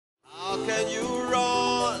can you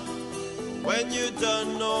run when you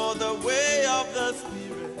don't know the way of the Spirit?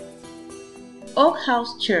 Oak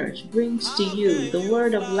House Church brings to you the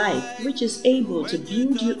word of life, which is able to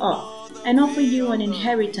build you up and offer you an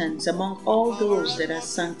inheritance among all those that are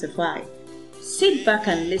sanctified. Sit back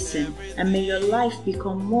and listen, and may your life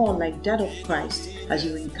become more like that of Christ as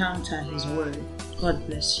you encounter His word. God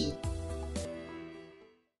bless you.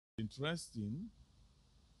 Interesting.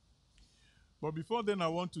 But before then, I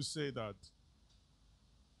want to say that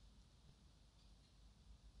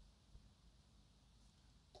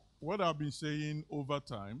what I've been saying over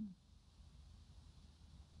time,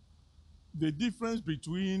 the difference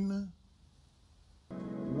between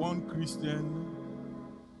one Christian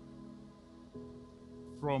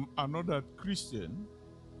from another Christian,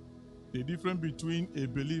 the difference between a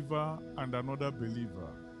believer and another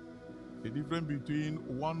believer, the difference between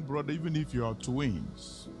one brother, even if you are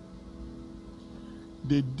twins,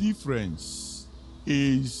 the difference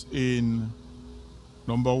is in,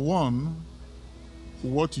 number one,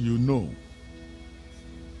 what you know.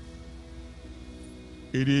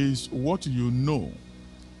 It is what you know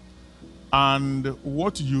and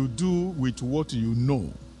what you do with what you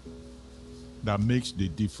know that makes the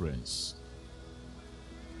difference.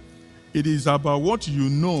 It is about what you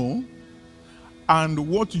know and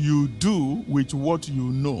what you do with what you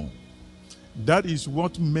know. That is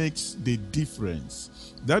what makes the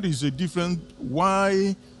difference. That is the difference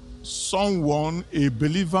why someone, a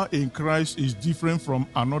believer in Christ, is different from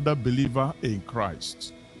another believer in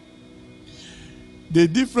Christ. The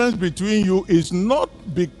difference between you is not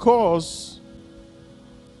because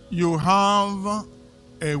you have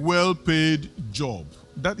a well-paid job.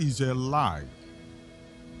 That is a lie.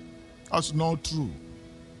 That's not true.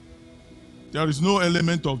 There is no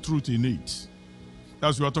element of truth in it.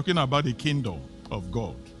 As we are talking about the kingdom of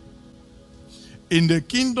God. In the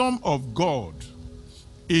kingdom of God,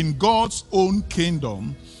 in God's own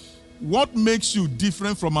kingdom, what makes you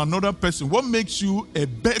different from another person, what makes you a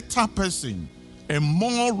better person, a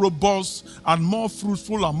more robust and more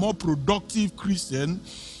fruitful and more productive Christian,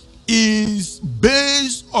 is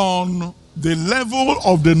based on the level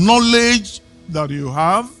of the knowledge that you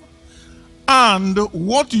have and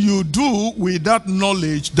what you do with that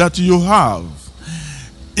knowledge that you have.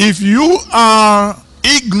 If you are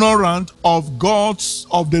ignorant of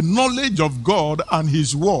the knowledge of God and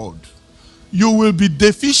His word, you will be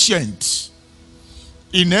deficient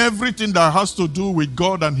in everything that has to do with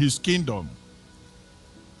God and His kingdom.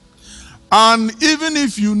 And even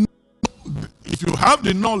if you have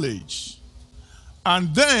the knowledge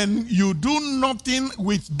and then you do nothing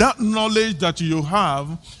with that knowledge that you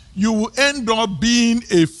have, you will end up being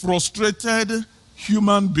a frustrated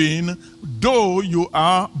human being, though you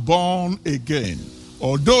are born again,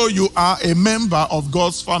 although you are a member of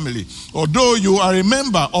God's family, although you are a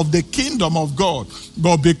member of the kingdom of God.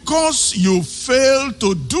 But because you fail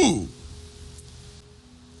to do,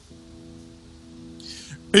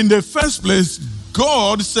 in the first place,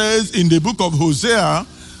 God says in the book of Hosea,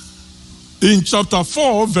 in chapter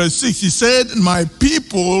 4, verse 6, He said, my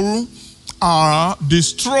people are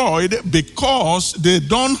destroyed because they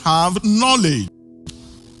don't have knowledge.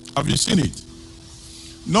 Have you seen it?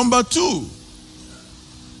 Number two,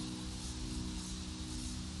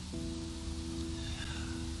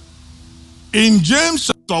 in James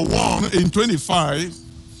chapter 1, in 25,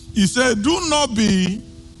 he said, do not be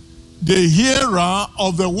the hearer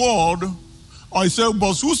of the word, or he said,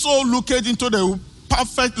 but whoso looketh into the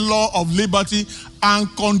perfect law of liberty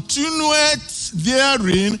and continueth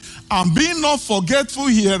therein, and be not forgetful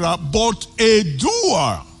hearer, but a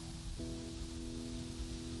doer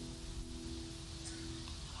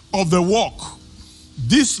of the work.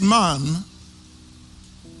 This man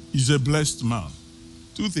is a blessed man.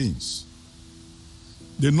 Two things: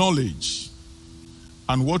 the knowledge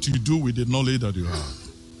and what you do with the knowledge that you have.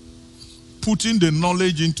 Putting the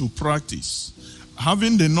knowledge into practice.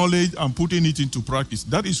 Having the knowledge and putting it into practice.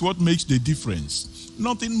 That is what makes the difference.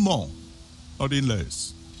 Nothing more, nothing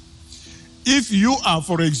less. If you are,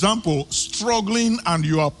 for example, struggling and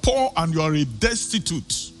you are poor and you are a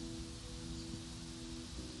destitute,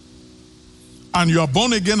 and you are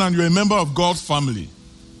born again and you are a member of God's family,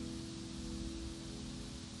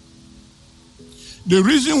 the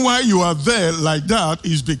reason why you are there like that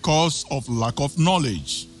is because of lack of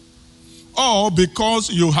knowledge. Or because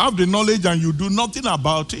you have the knowledge and you do nothing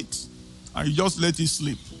about it, and you just let it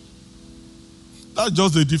slip. That's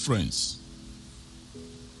just the difference.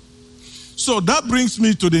 So that brings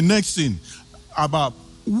me to the next thing about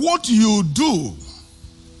what you do,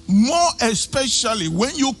 more especially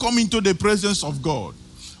when you come into the presence of God,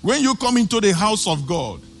 when you come into the house of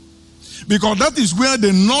God. Because that is where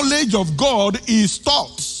the knowledge of God is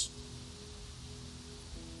taught.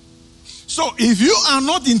 So if you are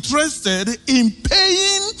not interested in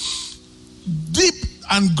paying deep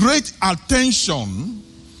and great attention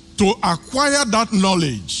to acquire that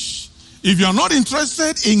knowledge, if you are not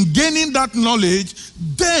interested in gaining that knowledge,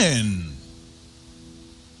 then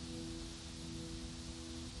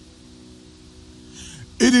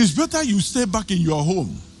it is better you stay back in your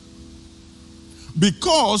home.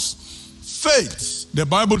 Because faith, the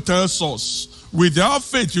Bible tells us, without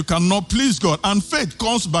faith you cannot please God. And faith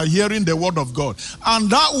comes by hearing the word of God. And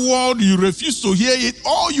that word, you refuse to hear it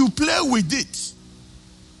or you play with it.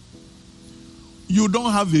 You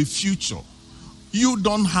don't have a future. You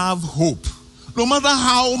don't have hope. No matter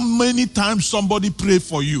how many times somebody prayed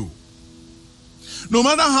for you. No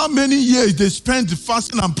matter how many years they spend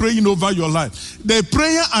fasting and praying over your life, the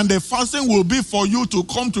prayer and the fasting will be for you to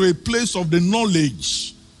come to a place of the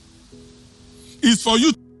knowledge. It's for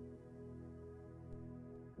you.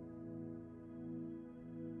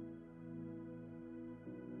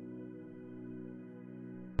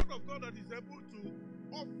 The word of God that is able to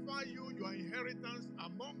offer you your inheritance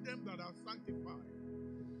among them that are sanctified.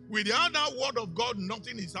 Without that word of God,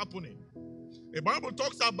 nothing is happening. The Bible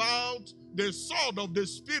talks about the sword of the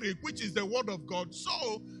Spirit, which is the word of God.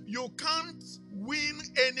 So you can't win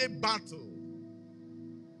any battle,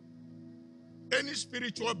 any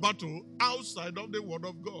spiritual battle outside of the word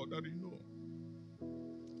of God that you know.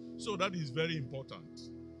 So that is very important.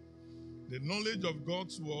 The knowledge of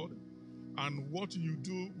God's word and what you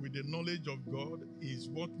do with the knowledge of God is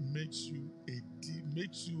what makes you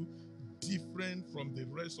different from the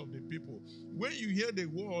rest of the people. When you hear the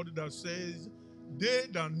word that says, they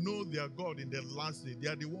that know their God in the last day, they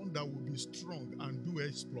are the ones that will be strong and do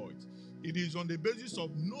exploits. It is on the basis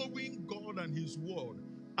of knowing God and his word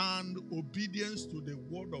and obedience to the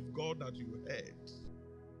word of God that you heard.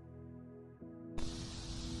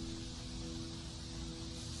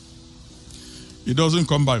 It doesn't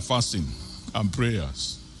come by fasting and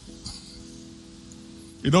prayers.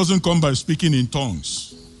 It doesn't come by speaking in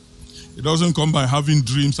tongues. It doesn't come by having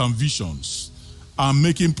dreams and visions and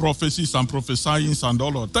making prophecies and prophesying and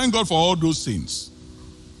all that. Thank God for all those things.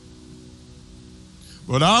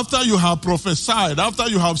 But after you have prophesied, after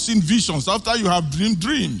you have seen visions, after you have dreamed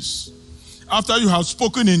dreams, after you have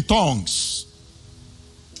spoken in tongues,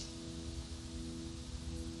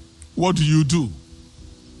 what do you do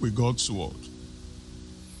with God's word?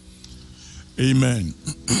 Amen.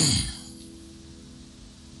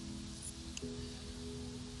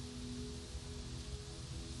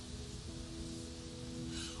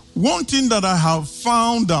 One thing that I have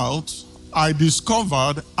found out, I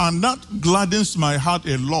discovered, and that gladdens my heart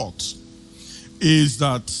a lot, is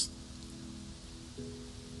that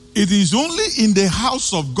it is only in the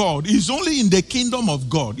house of God, it's only in the kingdom of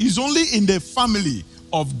God, it's only in the family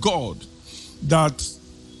of God that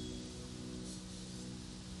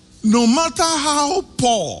no matter how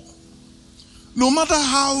poor, no matter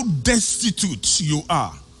how destitute you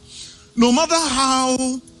are, no matter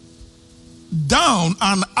how down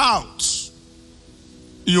and out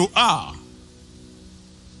you are,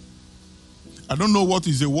 I don't know what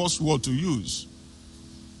is the worst word to use.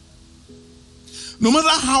 No matter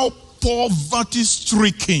how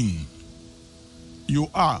poverty-stricken you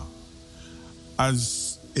are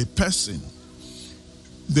as a person,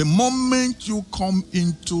 the moment you come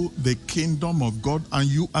into the kingdom of God and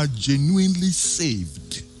you are genuinely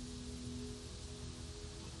saved,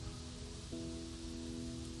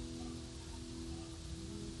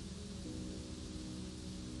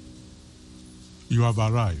 you have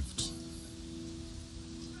arrived.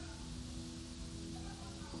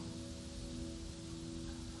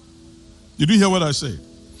 Did you hear what I said?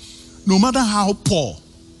 No matter how poor,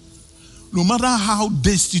 no matter how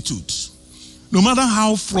destitute, no matter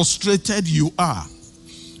how frustrated you are,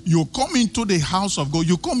 you come into the house of God,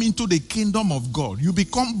 you come into the kingdom of God, you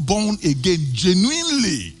become born again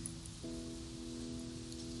genuinely.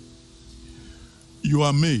 You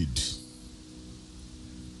are made.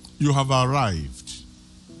 You have arrived.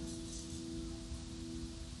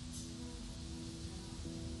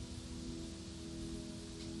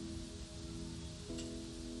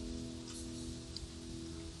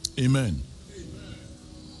 Amen.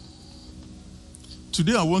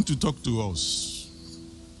 Today I want to talk to us.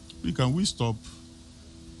 Can we stop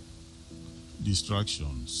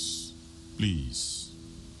distractions, please?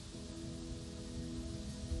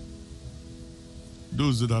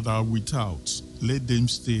 Those that are without, let them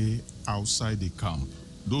stay outside the camp.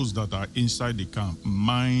 Those that are inside the camp,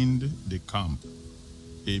 mind the camp.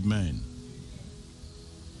 Amen.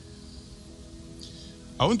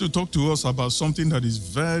 I want to talk to us about something that is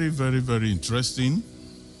very, very, very interesting.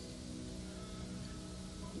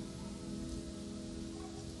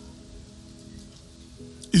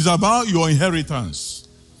 It's about your inheritance.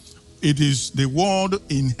 It is the word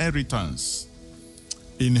inheritance.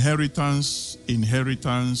 Inheritance,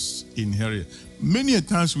 inheritance, inheritance. Many a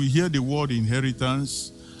times we hear the word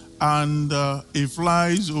inheritance and it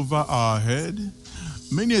flies over our head.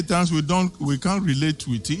 Many a times we can't relate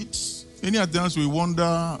with it. Many a times we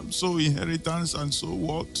wonder, so inheritance and so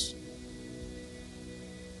what?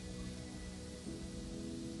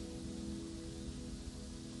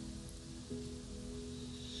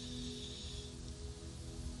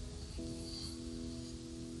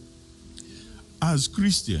 As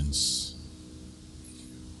Christians,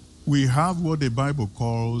 we have what the Bible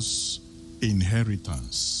calls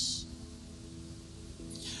inheritance.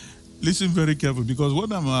 Listen very carefully, because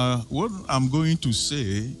what I'm going to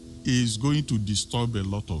say is going to disturb a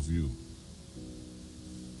lot of you.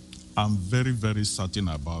 I'm very, very certain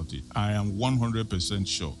about it. I am 100%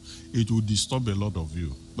 sure it will disturb a lot of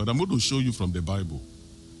you. But I'm going to show you from the Bible.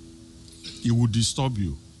 It will disturb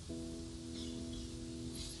you.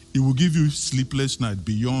 It will give you sleepless night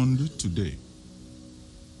beyond today.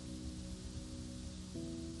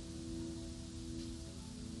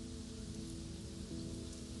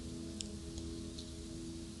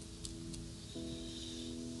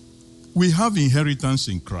 We have inheritance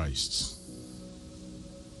in Christ.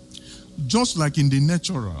 Just like in the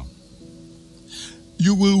natural,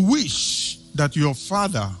 you will wish that your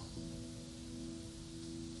father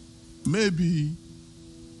maybe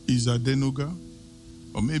is a Denuga,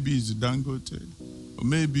 or maybe he's Dangote, or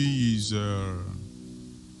maybe he's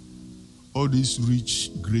all these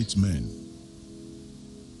rich, great men.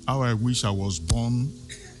 How I wish I was born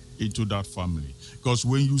into that family. Because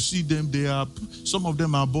when you see them, some of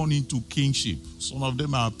them are born into kingship. Some of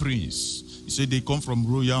them are prince. You say they come from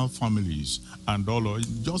royal families and all of it.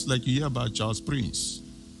 Just like you hear about Charles Prince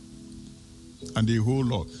and the whole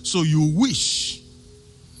lot. So you wish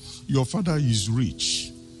your father is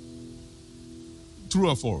rich. True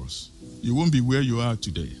or false? You won't be where you are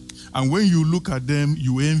today. And when you look at them,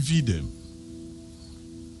 you envy them.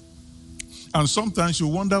 And sometimes you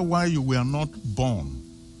wonder why you were not born.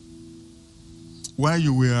 Why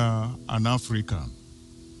you were an African.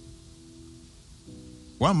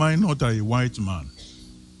 Why am I not a white man?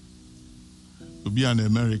 To be an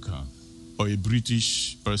American or a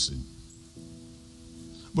British person.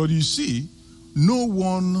 But you see, no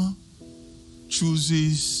one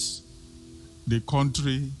chooses the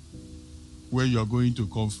country where you're going to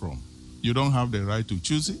come from. You don't have the right to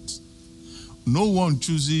choose it. No one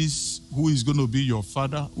chooses who is going to be your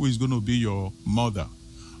father, who is going to be your mother.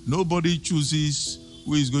 Nobody chooses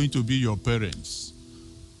who is going to be your parents.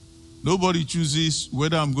 Nobody chooses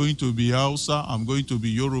whether I'm going to be Hausa, I'm going to be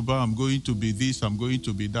Yoruba, I'm going to be this, I'm going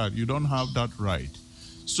to be that. You don't have that right.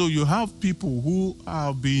 So you have people who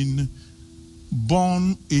have been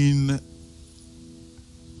born in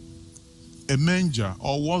a manger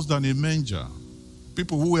or worse than a manger.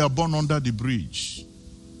 People who were born under the bridge.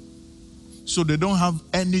 So they don't have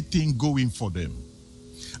anything going for them.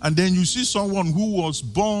 And then you see someone who was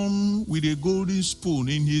born with a golden spoon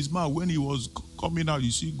in his mouth. When he was coming out, you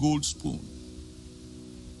see gold spoon.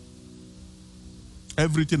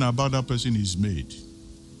 Everything about that person is made.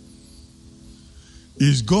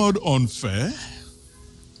 Is God unfair?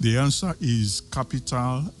 The answer is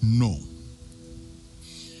capital no.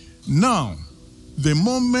 Now, the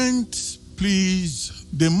moment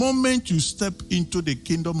you step into the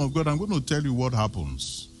kingdom of God, I'm going to tell you what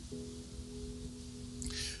happens.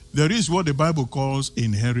 There is what the Bible calls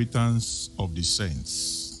inheritance of the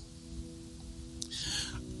saints.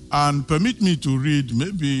 And permit me to read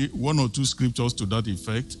maybe one or two scriptures to that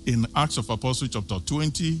effect. In Acts of Apostles chapter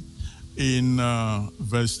 20, in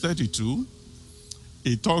verse 32,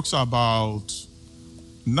 it talks about,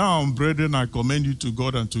 now, brethren, I commend you to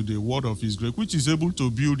God and to the word of his grace, which is able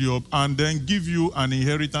to build you up and then give you an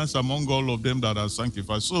inheritance among all of them that are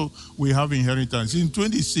sanctified. So we have inheritance. In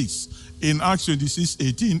 26, in Acts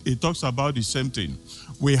 26:18, it talks about the same thing.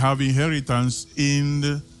 We have inheritance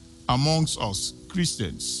amongst us,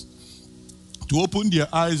 Christians, to open their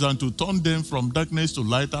eyes and to turn them from darkness to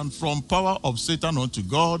light and from power of Satan unto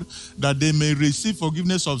God, that they may receive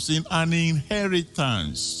forgiveness of sin and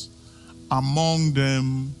inheritance among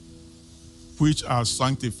them which are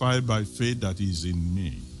sanctified by faith that is in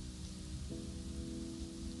me.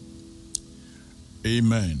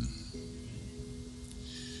 Amen.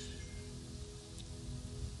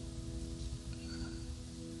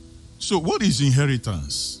 So what is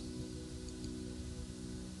inheritance?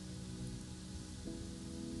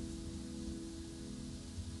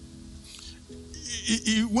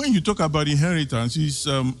 When you talk about inheritance, it's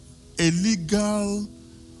a legal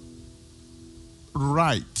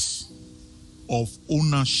right of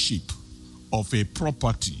ownership of a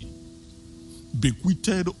property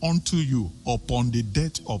bequeathed unto you upon the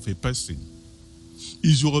death of a person.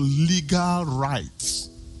 Is your legal right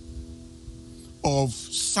of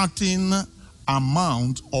certain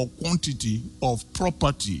amount or quantity of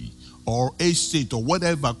property or estate or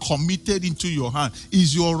whatever committed into your hand.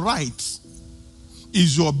 Is your right,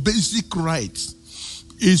 is your basic right,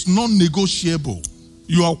 is non-negotiable.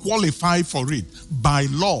 You are qualified for it by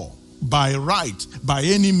law, by right, by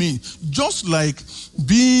any means. Just like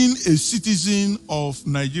being a citizen of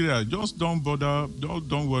Nigeria. Just don't bother,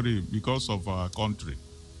 don't worry because of our country.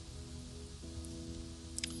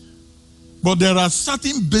 But there are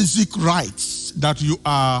certain basic rights that you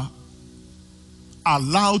are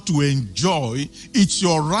allowed to enjoy. It's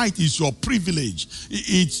your right, it's your privilege.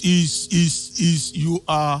 It is you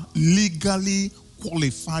are legally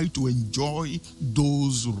qualified to enjoy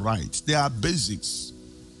those rights. They are basics.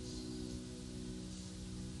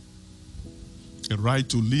 A right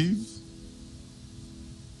to live,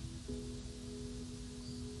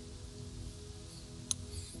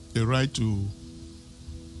 a right to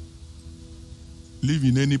live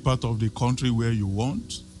in any part of the country where you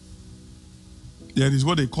want. There is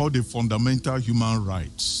what they call the fundamental human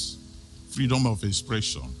rights, freedom of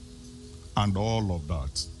expression, and all of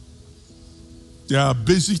that. There are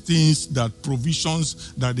basic things, that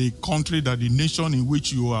provisions that the country, that the nation in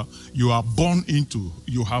which you are born into,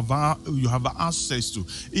 you have access to.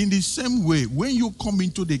 In the same way, when you come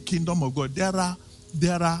into the kingdom of God, there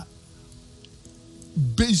are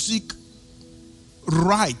basic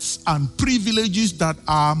rights and privileges that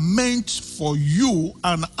are meant for you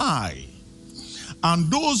and I.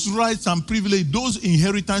 And those rights and privileges, those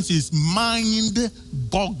inheritance is mind-boggling.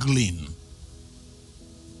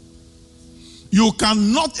 You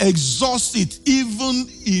cannot exhaust it even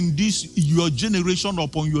in this, your generation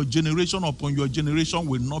upon your generation upon your generation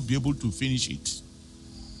will not be able to finish it.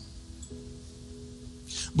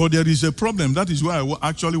 But there is a problem. That is why I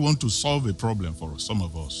actually want to solve a problem for some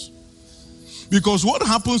of us. Because what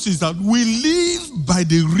happens is that we live by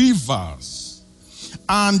the rivers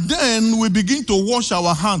and then we begin to wash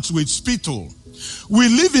our hands with spittle. We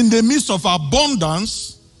live in the midst of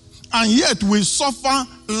abundance and yet we suffer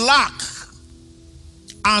lack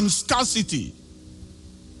and scarcity.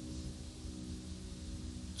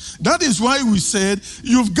 That is why we said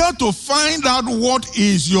you've got to find out what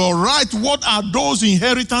is your right, what are those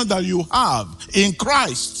inheritance that you have in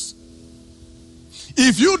Christ.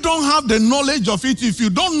 If you don't have the knowledge of it, if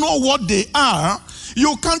you don't know what they are,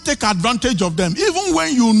 you can't take advantage of them. Even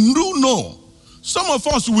when you do know, some of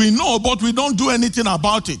us we know, but we don't do anything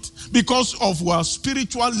about it because of our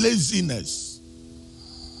spiritual laziness.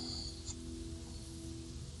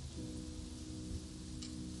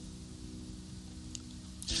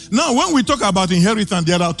 Now, when we talk about inheritance,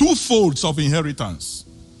 there are two folds of inheritance.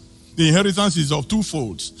 The inheritance is of two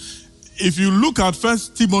folds. If you look at 1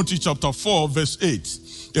 Timothy chapter 4, verse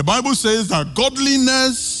 8, the Bible says that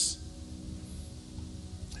godliness,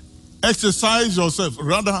 exercise yourself,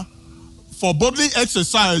 rather, for bodily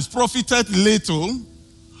exercise profiteth little.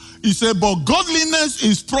 He said, but godliness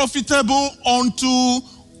is profitable unto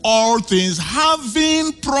all things,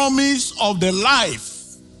 having promise of the life.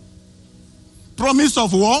 Promise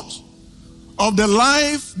of what? Of the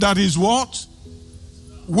life that is what?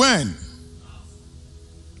 When?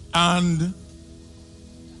 And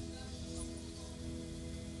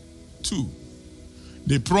two,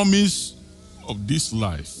 the promise of this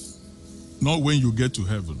life, not when you get to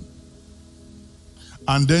heaven.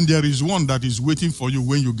 And then there is one that is waiting for you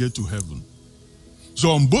when you get to heaven.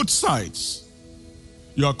 So on both sides,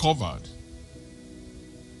 you are covered.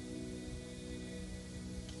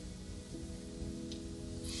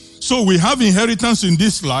 So we have inheritance in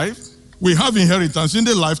this life. We have inheritance in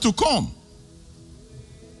the life to come.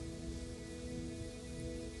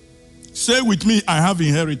 Say with me, I have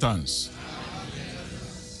inheritance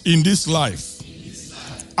in this life.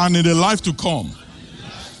 And in the life to come,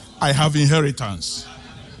 I have inheritance.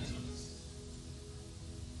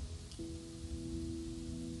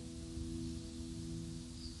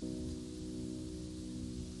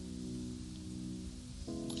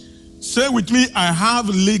 Say with me, I have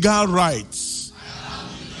legal rights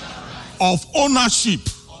of ownership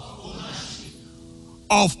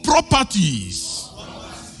of properties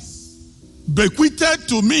bequeathed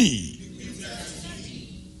to me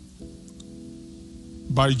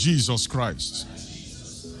by Jesus Christ.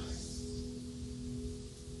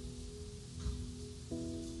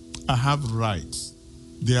 I have rights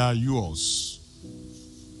They are yours.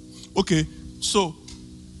 Okay, so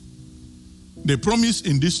the promise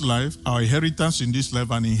in this life, our inheritance in this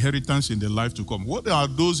life, and inheritance in the life to come. What are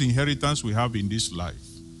those inheritance we have in this life?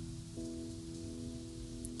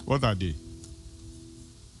 What are they?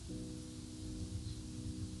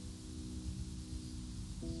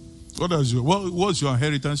 What's your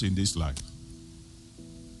inheritance in this life?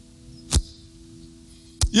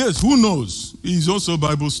 Yes, who knows? It's also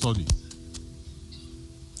Bible study.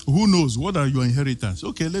 Who knows? What are your inheritance?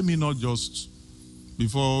 Okay, let me not just,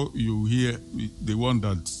 before you hear the one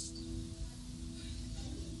that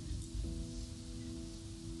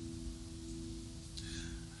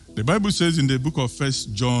the Bible says in the book of 1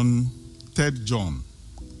 John, 3 John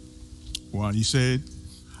 1, he said,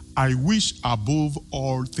 I wish above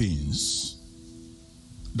all things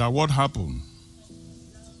that what happened?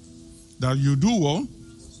 That you do what?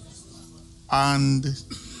 And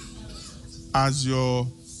as your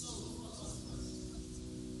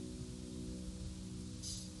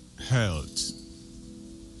health.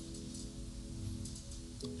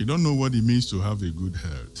 You don't know what it means to have a good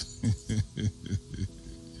health.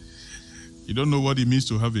 You don't know what it means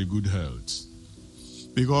to have a good health.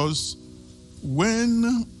 Because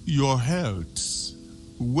when your health,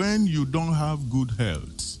 when you don't have good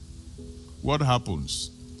health, what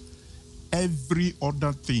happens? Every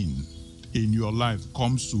other thing in your life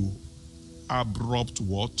comes to abrupt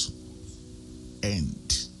what?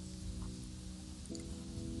 End.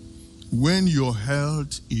 When your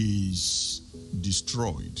health is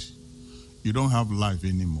destroyed, you don't have life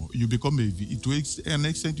anymore. You become to an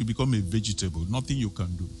extent, you become a vegetable. Nothing you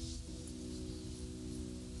can do.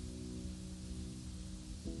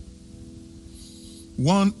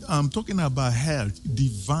 One, I'm talking about health,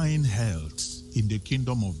 divine health in the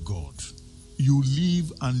kingdom of God. You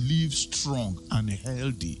live and live strong and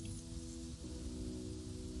healthy.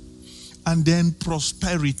 And then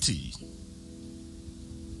prosperity.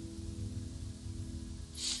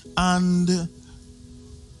 And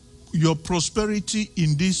your prosperity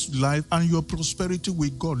in this life and your prosperity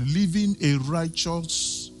with God, living a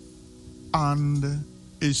righteous and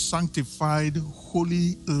a sanctified,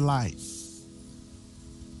 holy life.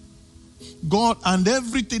 God and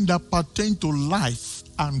everything that pertains to life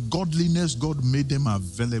and godliness, God made them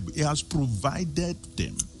available. He has provided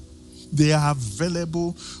them. They are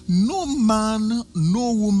available. No man,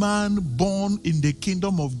 no woman born in the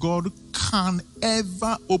kingdom of God can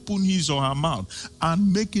ever open his or her mouth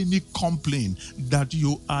and make any complaint that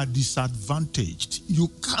you are disadvantaged. You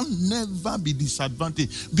can never be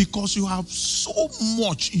disadvantaged because you have so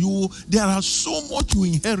much. There are so much you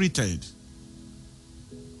inherited.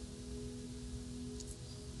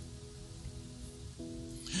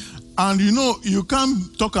 And you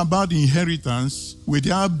can't talk about inheritance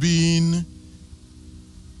without being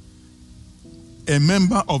a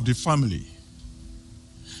member of the family.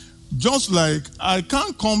 Just like I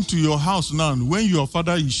can't come to your house now when your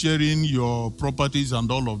father is sharing your properties and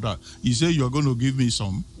all of that. You say you're going to give me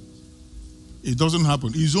some. It doesn't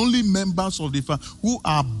happen. It's only members of the family who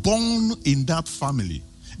are born in that family.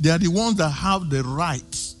 They are the ones that have the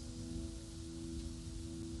rights.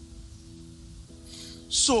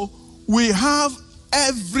 So we have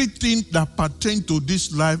everything that pertains to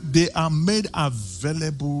this life. They are made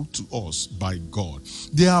available to us by God.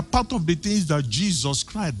 They are part of the things that Jesus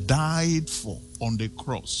Christ died for on the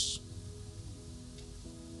cross,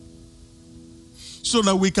 so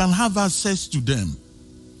that we can have access to them,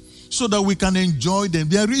 so that we can enjoy them.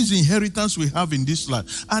 There is inheritance we have in this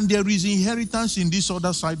life, and there is inheritance in this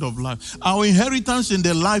other side of life. Our inheritance in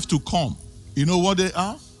the life to come, you know what they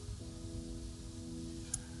are?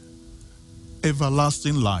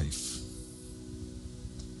 Everlasting life,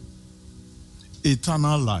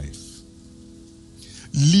 eternal life,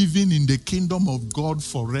 living in the kingdom of God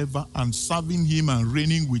forever and serving him and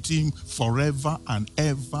reigning with him forever and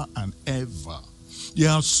ever and ever.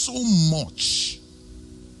 There are so much.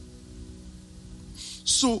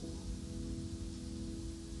 So,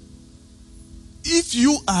 if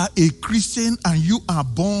you are a Christian and you are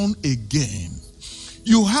born again,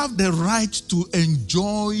 you have the right to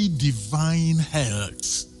enjoy divine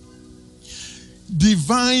health,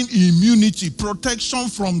 divine immunity, protection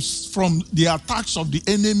from the attacks of the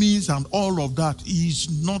enemies and all of that.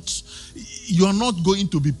 You are not going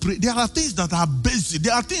to be there are things that are basic.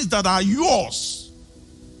 There are things that are yours.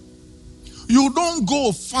 You don't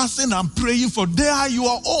go fasting and praying for. They are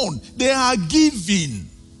your own. They are given.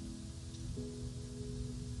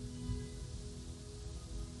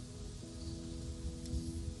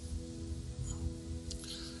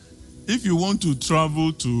 If you want to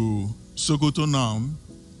travel to Sokoto now,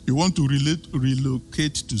 You want to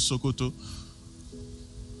relocate to Sokoto?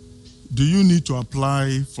 Do you need to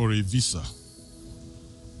apply for a visa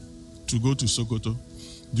to go to Sokoto?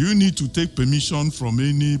 Do you need to take permission from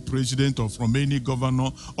any president or from any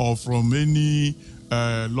governor or from any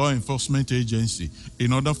law enforcement agency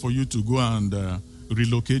in order for you to go and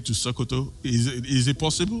relocate to Sokoto? Is it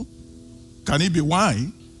possible? Can it be?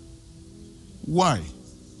 Why? Why?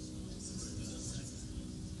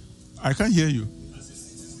 I can't hear you.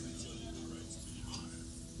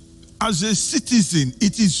 As a citizen,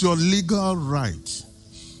 it is your legal right.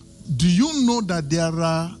 Do you know that there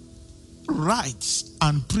are rights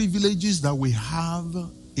and privileges that we have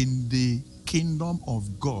in the kingdom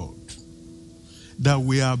of God, that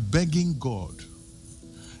we are begging God,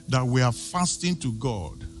 that we are fasting to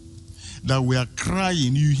God, that we are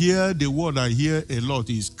crying? You hear the word I hear a lot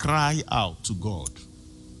is cry out to God.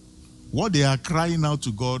 What they are crying out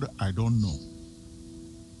to God, I don't know.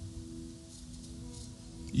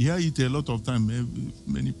 You hear it a lot of times,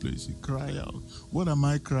 many places. Cry out. What am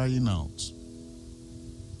I crying out?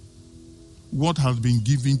 What has been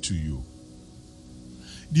given to you?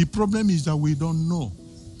 The problem is that we don't know.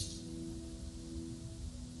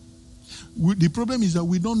 The problem is that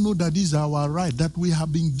we don't know that this is our right, that we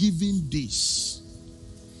have been given this.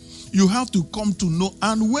 You have to come to know,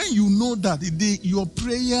 and when you know that, your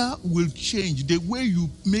prayer will change, the way you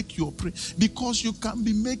make your prayer, because you can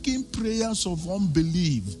be making prayers of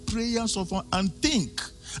unbelief, prayers of and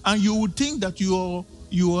you will think that you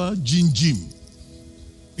are Jim.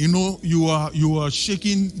 You know, you are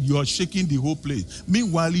shaking the whole place.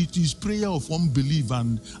 Meanwhile, it is prayer of unbelief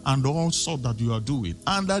and all sort that you are doing.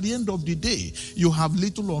 And at the end of the day, you have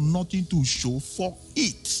little or nothing to show for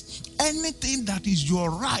it. Anything that is your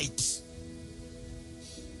right.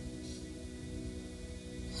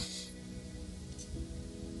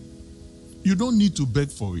 You don't need to beg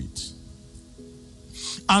for it.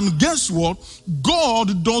 And guess what?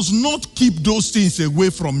 God does not keep those things away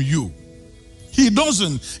from you. He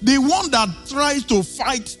doesn't. The one that tries to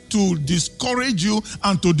fight to discourage you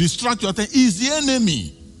and to distract you is the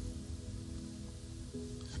enemy.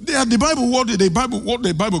 They are the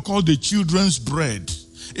Bible called the children's bread.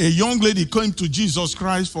 A young lady came to Jesus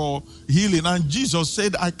Christ for healing, and Jesus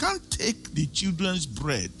said, I can't take the children's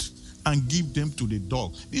bread and give them to the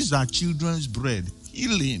dog. These are children's bread.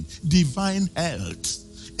 Healing, divine health,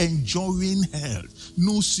 enjoying health,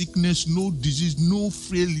 no sickness, no disease, no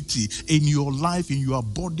frailty in your life, in your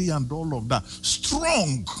body, and all of that.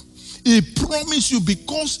 Strong. He promised you,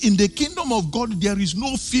 because in the kingdom of God there is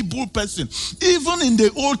no feeble person. Even in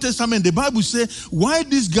the Old Testament, the Bible says, why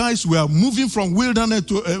these guys were moving from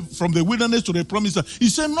the wilderness to the promised land, he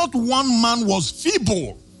said not one man was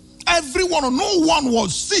feeble. Everyone, no one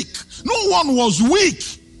was sick. No one was weak.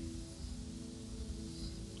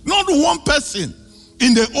 Not one person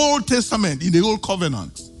in the Old Testament, in the Old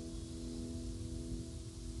Covenant.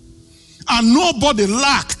 And nobody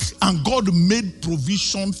lacked, and God made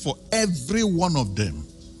provision for every one of them.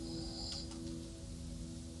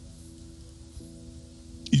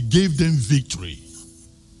 He gave them victory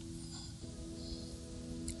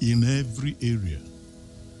in every area.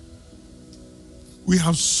 We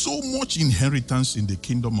have so much inheritance in the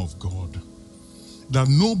kingdom of God that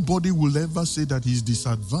nobody will ever say that he's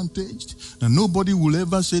disadvantaged, and nobody will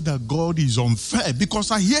ever say that God is unfair,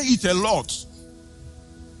 because I hear it a lot.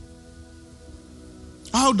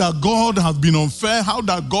 How that God has been unfair, how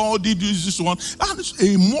that God did this one. And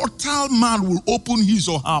a mortal man will open his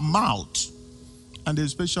or her mouth. And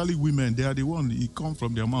especially women, they are the ones, it comes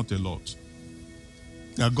from their mouth a lot.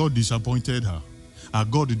 That God disappointed her.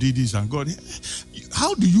 And God did this, and God.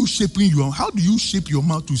 How do you shape your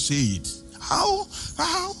mouth to say it? How?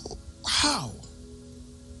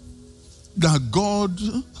 That God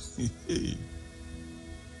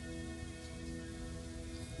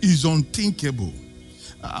is unthinkable.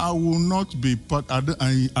 I will not be part.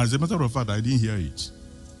 As a matter of fact, I didn't hear it.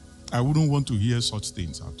 I wouldn't want to hear such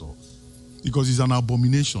things at all, because it's an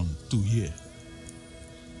abomination to hear.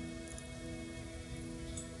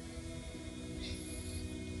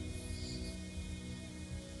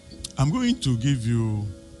 I'm going to give you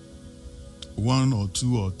 1 or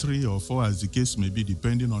 2 or 3 or 4, as the case may be,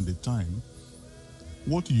 depending on the time,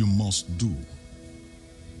 what you must do.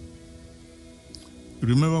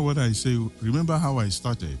 Remember what I say, remember how I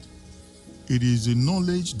started. It is the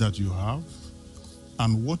knowledge that you have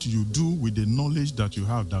and what you do with the knowledge that you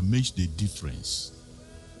have that makes the difference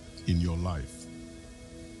in your life.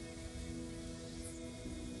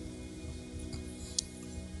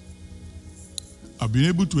 I've been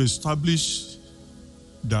able to establish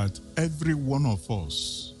that every one of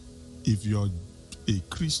us, if a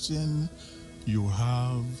Christian, you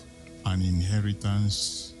have an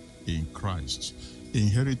inheritance in Christ.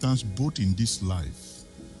 Inheritance both in this life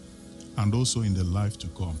and also in the life to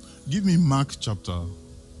come. Give me Mark chapter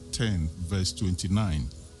 10, verse 29.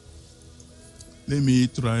 Let me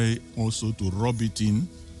try also to rub it in.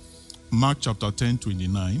 Mark chapter 10,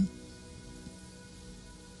 29.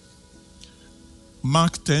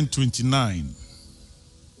 Mark 10, 29.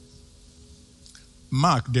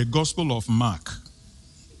 Mark, the Gospel of Mark.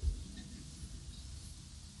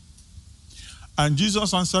 And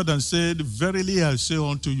Jesus answered and said, verily I say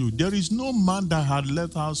unto you, there is no man that had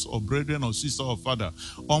left house or brethren or sister or father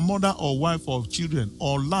or mother or wife or children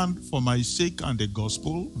or land for my sake and the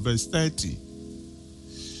gospel. Verse 30.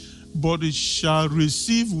 But it shall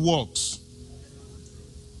receive what?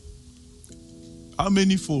 How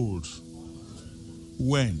many fold?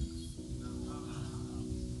 When?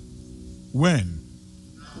 When?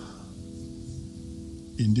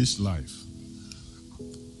 In this life.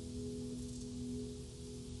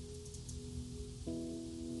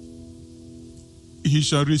 He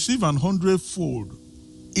shall receive 100-fold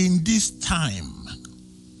in this time.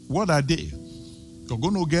 What are they? You're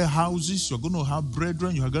going to get houses, you're going to have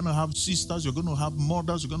brethren, you're going to have sisters, you're going to have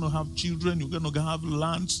mothers, you're going to have children, you're going to have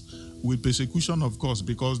lands with persecution, of course,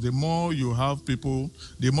 because the more you have people,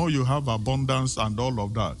 the more you have abundance and all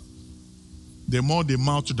of that, the more the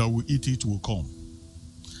mouth that will eat it will come.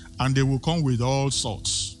 And they will come with all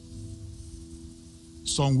sorts.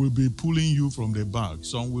 Some will be pulling you from the back,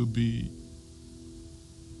 some will be.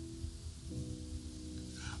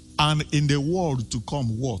 And in the world to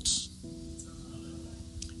come, what?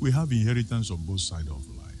 We have inheritance on both sides of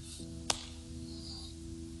life.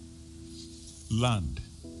 Land,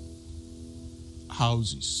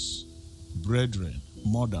 houses, brethren,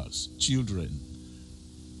 mothers, children,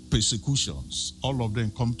 persecutions, all of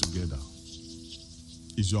them come together.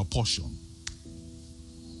 Is your portion.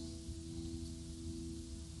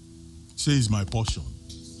 Say, it's my portion.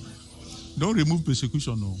 Don't remove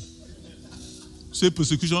persecution, no. Say,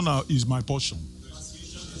 persecution is my portion.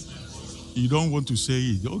 You don't want to say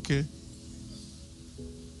it. Okay.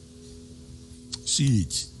 See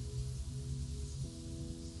it.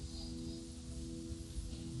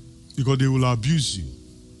 Because they will abuse you.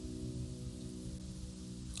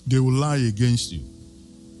 They will lie against you.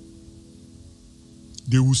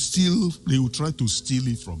 They will try to steal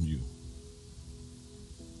it from you.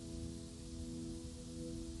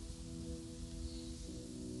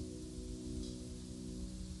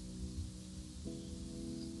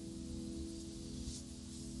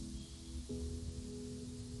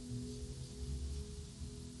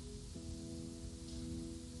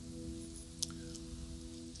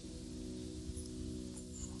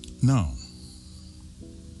 Now,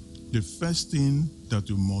 the first thing that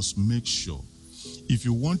you must make sure, if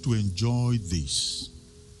you want to enjoy this,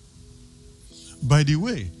 by the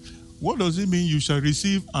way, what does it mean you shall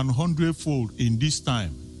receive 100-fold in this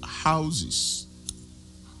time? Houses.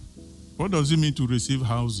 What does it mean to receive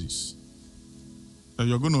houses? That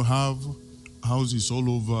you're going to have houses all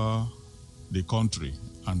over the country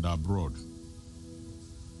and abroad.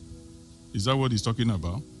 Is that what he's talking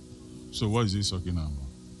about? So what is he talking about?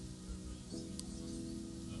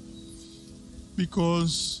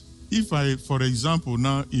 Because for example,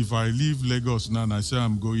 now, if I leave Lagos now and I say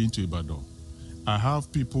I'm going to Ibadan, I have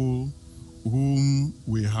people whom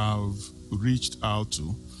we have reached out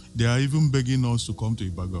to. They are even begging us to come to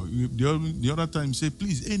Ibadan. The other time, say,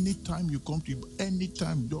 please, anytime you come to Ibadan,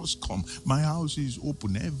 anytime, just come. My house is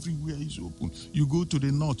open. Everywhere is open. You go to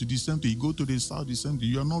the north, the center. You go to the south, the center.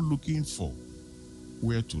 You are not looking for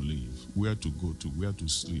where to live, where to go to, where to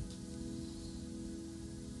sleep.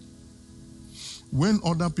 When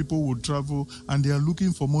other people would travel and they are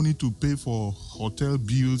looking for money to pay for hotel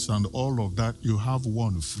bills and all of that, you have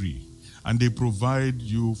one free. And they provide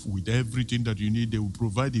you with everything that you need. They will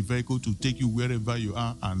provide the vehicle to take you wherever you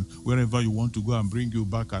are and wherever you want to go and bring you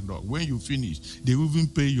back. And all. When you finish, they will even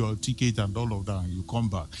pay your ticket and all of that, and you come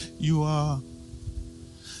back.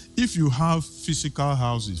 If you have physical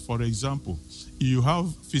houses, for example, you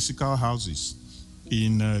have physical houses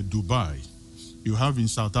in Dubai, you have in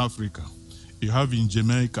South Africa, you have in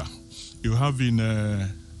Jamaica, you have in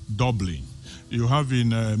Dublin, you have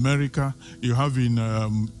in America, you have in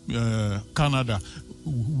Canada.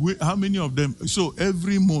 How many of them? So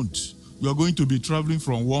every month, you are going to be traveling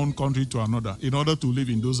from one country to another in order to live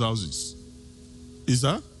in those houses. Is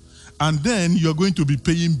that? And then you are going to be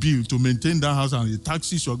paying bill to maintain that house and the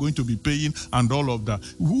taxes you are going to be paying and all of that.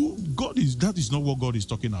 That is not what God is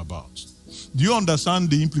talking about. Do you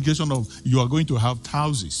understand the implication of you are going to have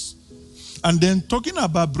houses? And then talking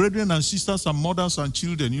about brethren and sisters and mothers and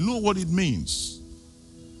children, you know what it means.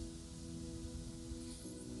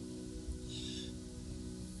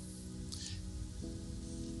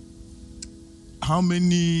 How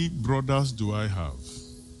many brothers do I have?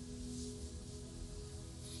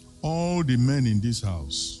 All the men in this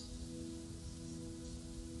house.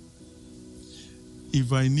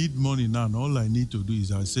 If I need money now, all I need to do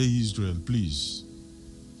is I say, Israel, please.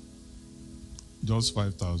 Just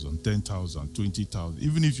 5,000, 10,000, 20,000.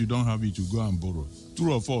 Even if you don't have it, you go and borrow.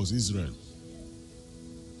 True of us, Israel.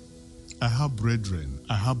 I have brethren,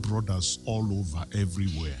 I have brothers all over,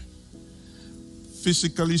 everywhere.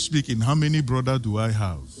 Physically speaking, how many brothers do I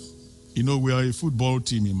have? You know, we are a football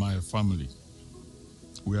team in my family.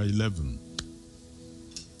 We are 11.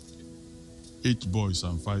 8 boys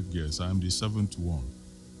and 5 girls. I am the 7th one.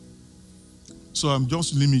 So I'm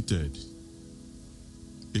just limited.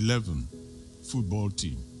 11 football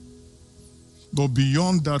team. But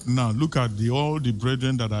beyond that now, look at all the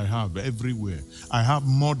brethren that I have everywhere. I have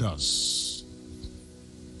mothers.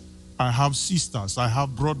 I have sisters. I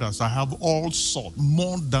have brothers. I have all sorts,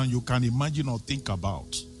 more than you can imagine or think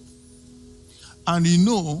about. And you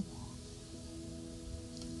know,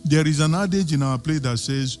 there is an adage in our place that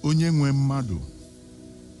says, Onye nwe mmadụ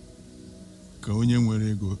ka onye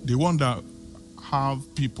nwere ego. The one that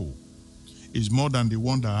have people is more than the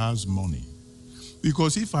one that has money.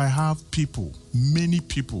 Because if I have people, many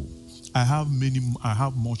people, I have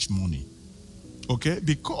much money. Okay?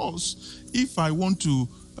 Because if I want to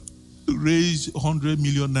raise 100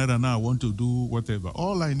 million naira now, I want to do whatever,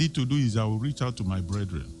 all I need to do is I will reach out to my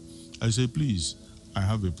brethren. I say, please, I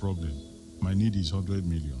have a problem. My need is 100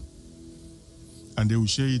 million. And they will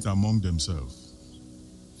share it among themselves.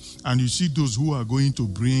 And you see those who are going to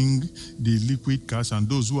bring the liquid cash and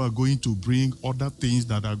those who are going to bring other things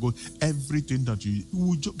that are going, everything that you,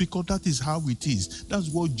 because that is how it is. That's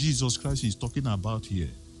what Jesus Christ is talking about here.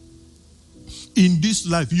 In this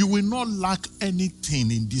life, you will not lack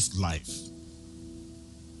anything in this life.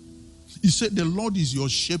 He said, the Lord is your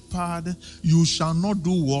shepherd. You shall not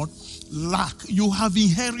do what? Lack. You have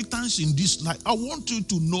inheritance in this life. I want you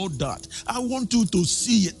to know that. I want you to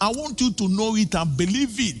see it. I want you to know it and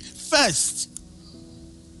believe it first.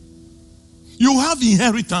 You have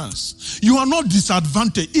inheritance. You are not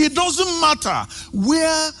disadvantaged. It doesn't matter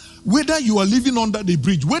whether you are living under the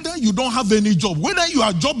bridge, whether you don't have any job, whether you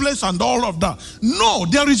are jobless and all of that. No,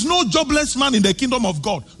 there is no jobless man in the kingdom of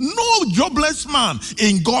God. No jobless man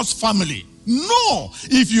in God's family. No.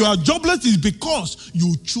 If you are jobless, it's because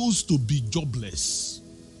you choose to be jobless.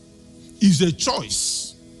 It's a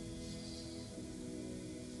choice.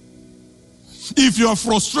 If you are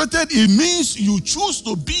frustrated, it means you choose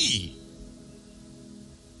to be.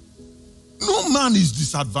 No man is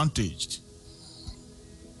disadvantaged.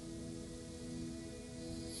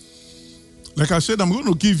 Like I said, I'm going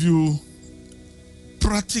to give you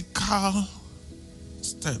practical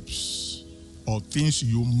steps or things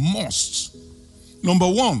you must. Number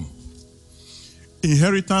one,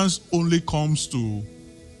 inheritance only comes to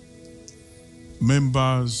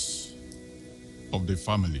members of the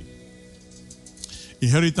family.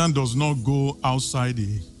 Inheritance does not go outside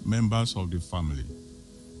the members of the family.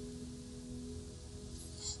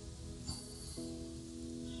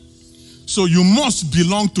 So you must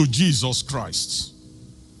belong to Jesus Christ.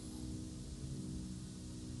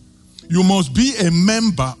 You must be a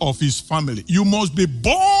member of his family. You must be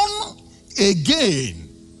born again.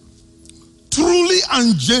 Truly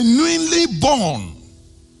and genuinely born.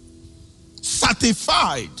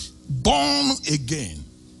 Certified. Born again.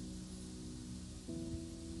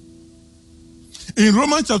 In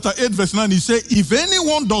Romans chapter 8 verse 9 he said, if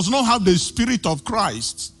anyone does not have the Spirit of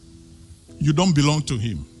Christ, you don't belong to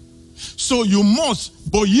him. So you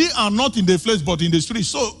must, but ye are not in the flesh, but in the Spirit.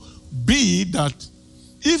 So be that,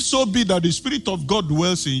 if so be that the Spirit of God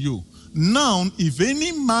dwells in you. Now, if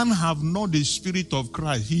any man have not the Spirit of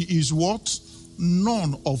Christ, he is what?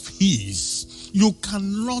 None of his. You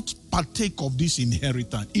cannot partake of this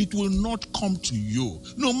inheritance. It will not come to you,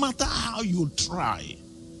 no matter how you try.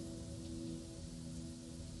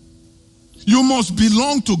 You must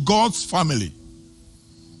belong to God's family.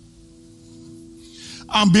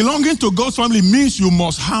 And belonging to God's family means you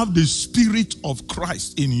must have the Spirit of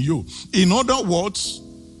Christ in you. In other words,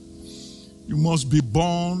 you must be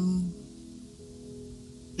born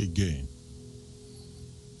again.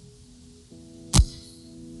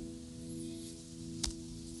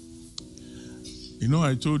 You know,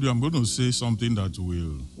 I told you I'm going to say something that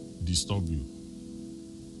will disturb you.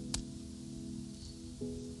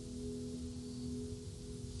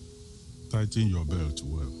 Tighten your belt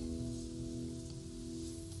well.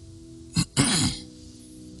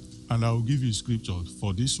 And I will give you scripture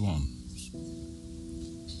for this one.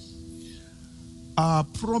 Our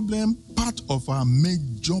problem, part of our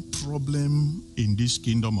major problem in this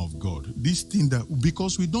kingdom of God, this thing that,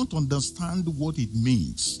 because we don't understand what it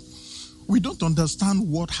means, we don't understand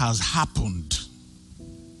what has happened.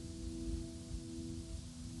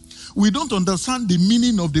 We don't understand the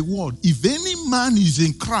meaning of the word. If any man is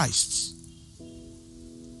in Christ,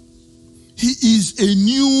 he is a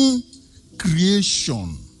new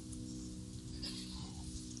creation.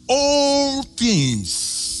 All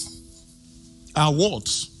things are what?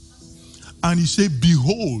 And he said,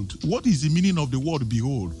 behold. What is the meaning of the word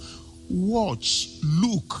behold? Watch,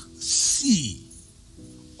 look, see.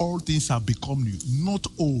 All things have become new, not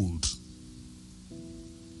old.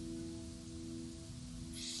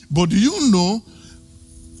 But do you know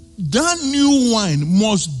that new wine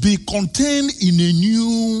must be contained in a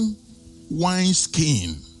new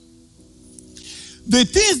wineskin? The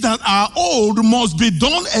things that are old must be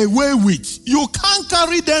done away with. You can't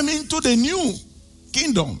carry them into the new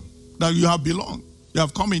kingdom that you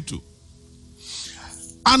have come into.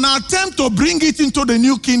 An attempt to bring it into the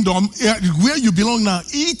new kingdom where you belong now,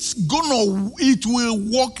 it will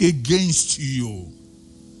work against you.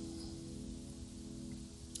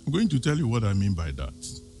 I'm going to tell you what I mean by that.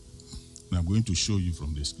 And I'm going to show you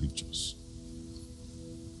from the scriptures.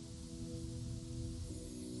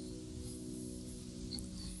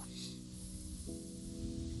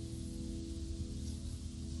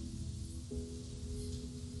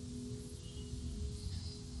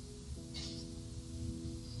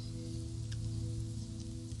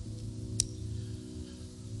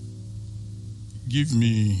 Give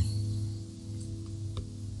me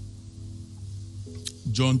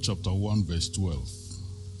John chapter 1 verse 12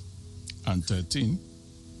 and 13.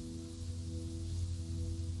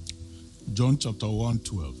 John chapter 1,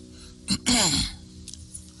 12.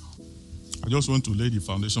 I just want to lay the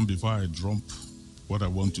foundation before I drop what I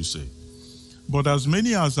want to say. But as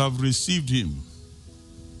many as have received him,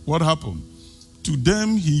 what happened? To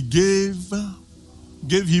them he gave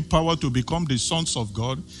he power to become the sons of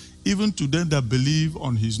God, even to them that believe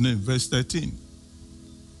on his name. Verse 13.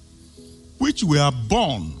 Which were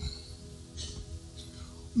born,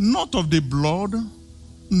 not of the blood,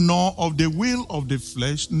 nor of the will of the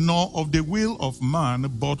flesh, nor of the will of man,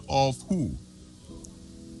 but of who?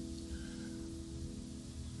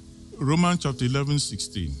 Romans chapter 11,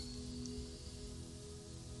 16.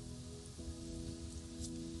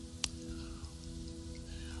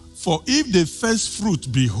 For if the first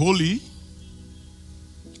fruit be holy,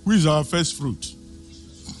 which is our first fruit?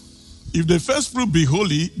 If the first fruit be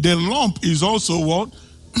holy, the lump is also what?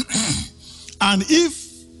 And if,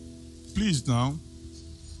 please now,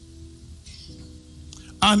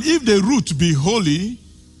 and if the root be holy,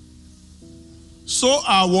 so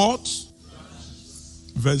are what?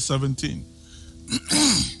 Verse 17.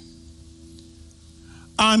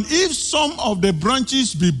 And if some of the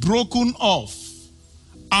branches be broken off,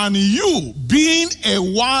 and you, being a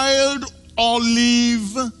wild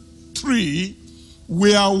olive tree,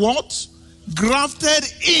 we are what? Grafted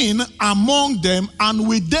in among them, and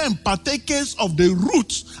with them partakers of the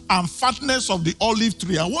roots and fatness of the olive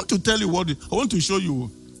tree. I want to tell you I want to show you.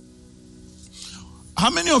 How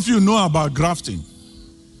many of you know about grafting?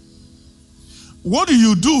 What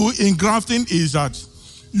you do in grafting is that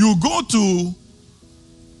you go to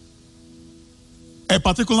a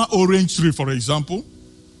particular orange tree, for example,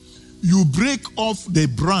 you break off the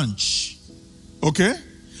branch, okay?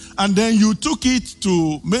 And then you took it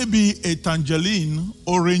to maybe a tangerine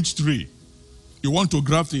orange tree. You want to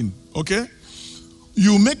graft in, okay?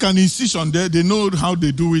 You make an incision there. They know how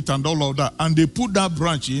they do it and all of that. And they put that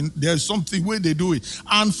branch in. There's something where they do it.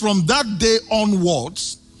 And from that day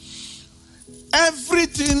onwards,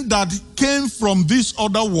 everything that came from this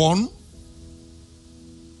other one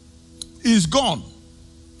is gone.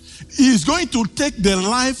 He's going to take the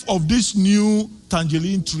life of this new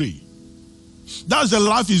tangerine tree. That's the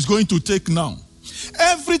life he's going to take now.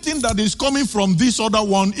 Everything that is coming from this other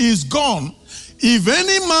one is gone. If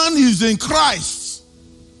any man is in Christ,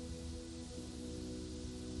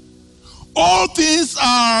 all things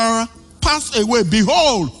are passed away.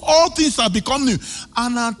 Behold, all things are become new.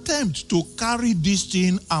 An attempt to carry this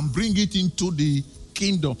thing and bring it into the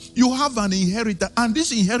kingdom. You have an inheritance, and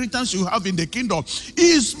this inheritance you have in the kingdom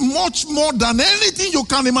is much more than anything you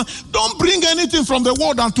can imagine. Don't bring anything from the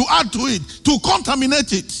world and to add to it, to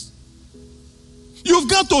contaminate it. You've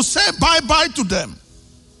got to say bye-bye to them.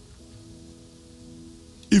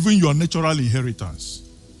 Even your natural inheritance.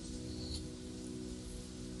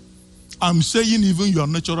 I'm saying even your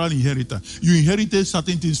natural inheritance. You inherited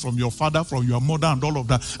certain things from your father, from your mother, and all of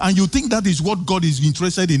that. And you think that is what God is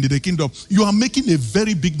interested in the kingdom. You are making a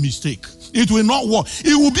very big mistake. It will not work.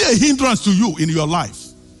 It will be a hindrance to you in your life.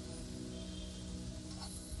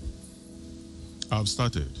 I've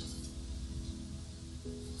started.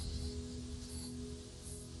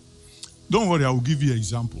 Don't worry, I will give you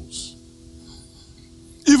examples.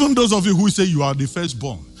 Even those of you who say you are the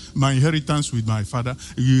firstborn, my inheritance with my father,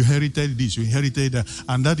 you inherited this, you inherited that,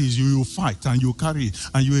 and that is you fight and you carry it,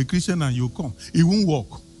 and you're a Christian and you come. It won't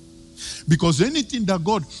work. Because anything that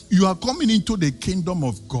God, you are coming into the kingdom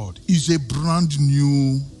of God is a brand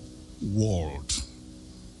new world.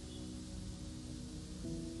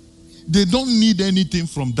 They don't need anything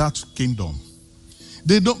from that kingdom.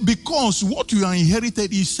 They don't, because what you are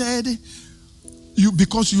inherited, he said,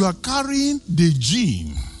 because you are carrying the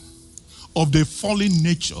gene of the fallen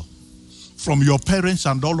nature from your parents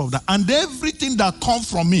and all of that, and everything that comes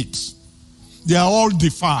from it, they are all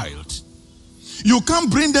defiled. You can't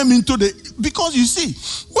bring them into because you see,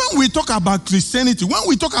 when we talk about Christianity, when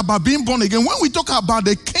we talk about being born again, when we talk about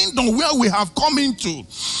the kingdom where we have come into,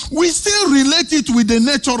 we still relate it with the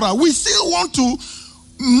natural. We still want to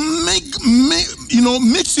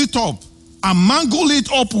mix it up and mangle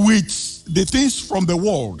it up with the things from the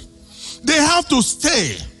world. They have to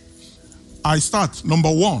stay. I start. Number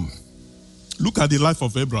one, look at the life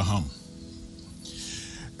of Abraham.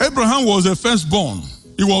 Abraham was the firstborn.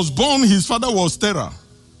 He was born, his father was Terah.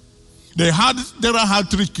 Terah had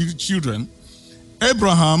 3 children,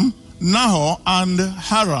 Abraham, Nahor, and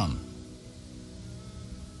Haran.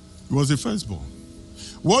 He was the firstborn.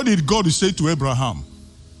 What did God say to Abraham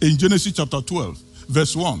in Genesis chapter 12,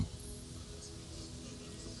 verse 1?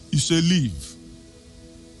 He said, leave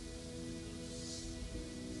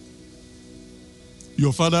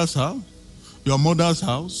your father's house, your mother's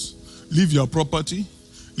house, leave your property,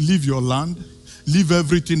 leave your land, leave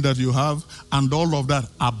everything that you have and all of that,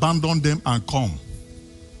 abandon them and come.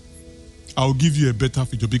 I'll give you a better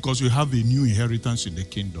future because you have a new inheritance in the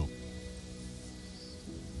kingdom.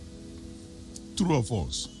 True or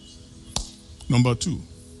false? Number 2,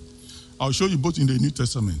 I'll show you both in the New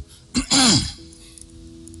Testament.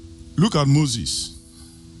 Look at Moses.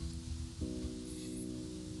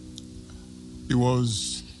 He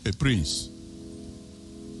was a prince.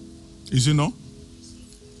 Is he not?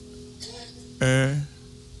 Heir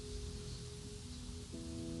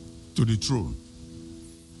to the throne.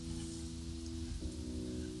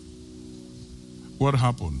 What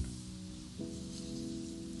happened?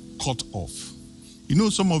 Cut off. You know,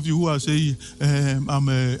 some of you who are saying,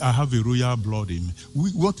 I have a royal blood in me.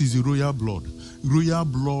 What is the royal blood? Royal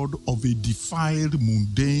blood of a defiled,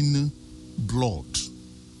 mundane blood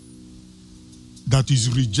that is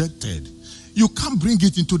rejected. You can't bring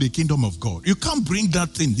it into the kingdom of God. You can't bring that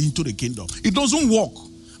thing into the kingdom. It doesn't work.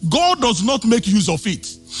 God does not make use of it.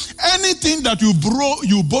 Anything that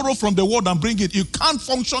you borrow from the world and bring it, you can't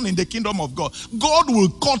function in the kingdom of God. God will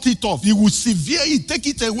cut it off. He will sever it, take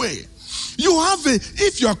it away. You have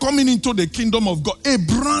if you are coming into the kingdom of God, a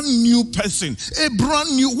brand new person,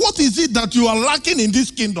 what is it that you are lacking in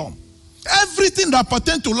this kingdom? Everything that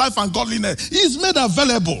pertains to life and godliness is made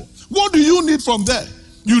available. What do you need from there?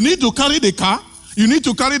 You need to carry the car. You need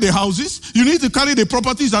to carry the houses. You need to carry the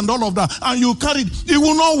properties and all of that. And you carry it. It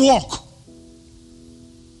will not work.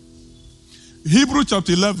 Hebrews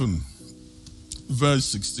chapter 11, verse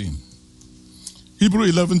 16.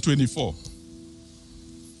 Hebrews 11:24.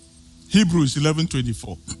 Hebrews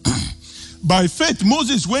 11:24. By faith,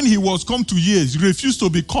 Moses, when he was come to years, refused to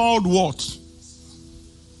be called what?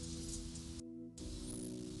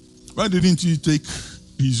 Why didn't he take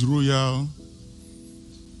his royal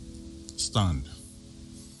stand?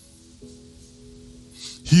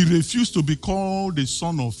 He refused to be called the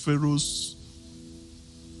son of Pharaoh's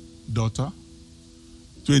daughter.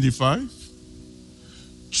 25.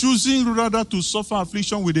 Choosing rather to suffer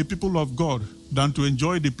affliction with the people of God than to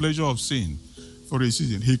enjoy the pleasure of sin for a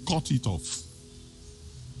season. He cut it off.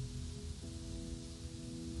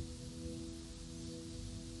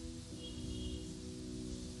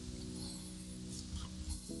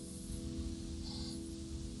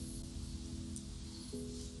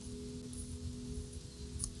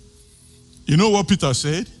 You know what Peter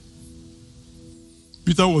said?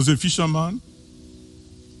 Peter was a fisherman.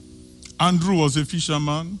 Andrew was a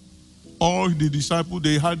fisherman. All the disciples,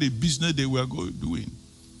 they had a business they were doing.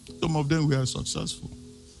 Some of them were successful.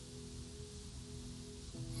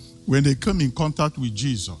 When they come in contact with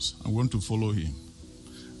Jesus and want to follow him,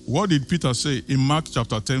 what did Peter say in Mark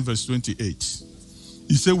chapter 10, verse 28?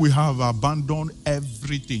 He said, we have abandoned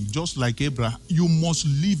everything, just like Abraham. You must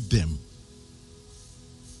leave them.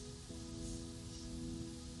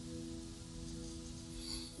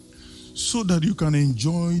 so that you can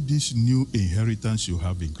enjoy this new inheritance you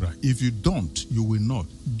have in Christ. If you don't, you will not.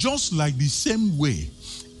 Just like the same way,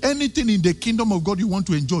 anything in the kingdom of God you want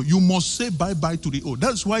to enjoy, you must say bye-bye to the old.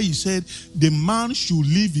 That's why he said, the man should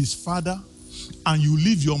leave his father, and you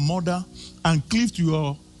leave your mother, and cleave to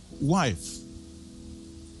your wife,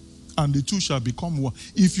 and the two shall become one.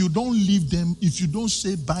 If you don't leave them, if you don't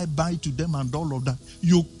say bye-bye to them and all of that,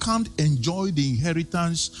 you can't enjoy the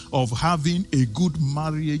inheritance of having a good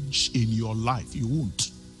marriage in your life. You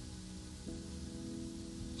won't.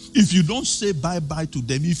 If you don't say bye-bye to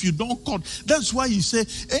them, if you don't cut, that's why he said,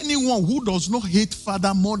 anyone who does not hate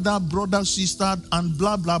father, mother, brother, sister, and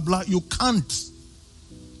blah, blah, blah, you can't.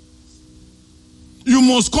 You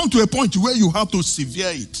must come to a point where you have to sever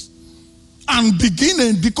it. And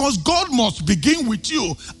beginning, because God must begin with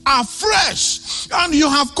you afresh. And you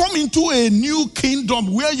have come into a new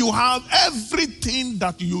kingdom where you have everything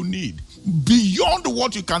that you need, beyond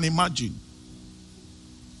what you can imagine.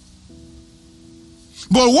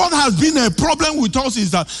 But what has been a problem with us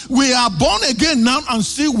is that we are born again now, and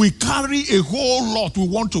still we carry a whole lot. We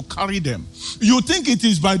want to carry them. You think it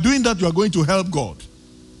is by doing that you are going to help God.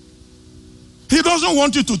 He doesn't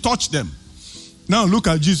want you to touch them. Now look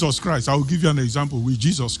at Jesus Christ. I will give you an example with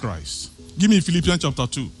Jesus Christ. Give me Philippians chapter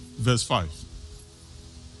 2, verse 5.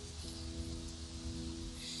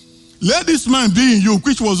 Let this mind be in you,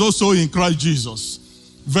 which was also in Christ Jesus.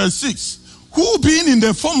 Verse 6. Who being in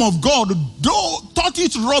the form of God, though thought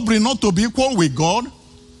it robbery not to be equal with God,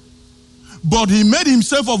 but he made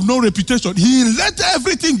himself of no reputation. He let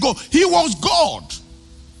everything go. He was God.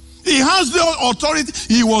 He has the authority.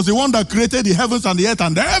 He was the one that created the heavens and the earth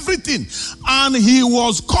and everything. And he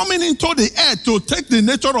was coming into the earth to take the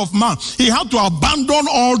nature of man. He had to abandon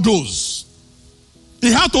all those.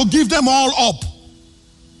 He had to give them all up.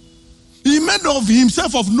 He made of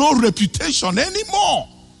himself of no reputation anymore.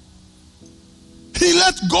 He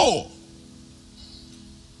let go.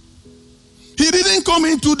 He didn't come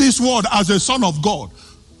into this world as a son of God,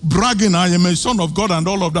 bragging, I am a son of God and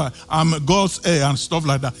all of that. I'm God's heir and stuff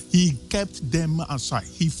like that. He kept them aside.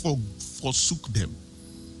 He forsook them.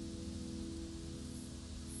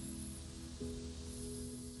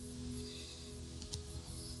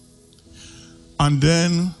 And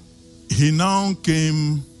then he now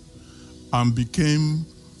came and became,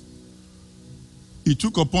 he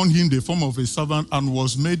took upon him the form of a servant and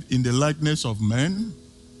was made in the likeness of men.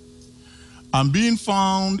 And being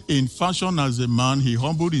found in fashion as a man, he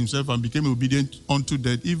humbled himself and became obedient unto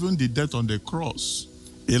death, even the death on the cross.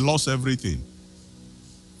 He lost everything.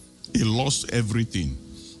 He lost everything.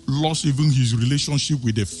 Lost even his relationship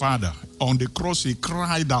with the Father. On the cross, he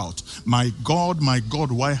cried out, my God,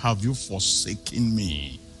 why have you forsaken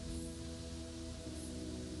me?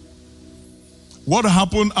 What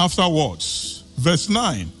happened afterwards? Verse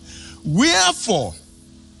 9. Wherefore,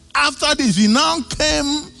 after this, he now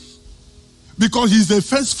came, because he's the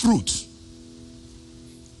first fruit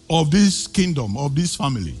of this kingdom, of this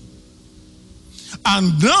family.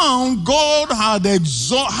 And now God had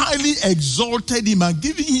highly exalted him and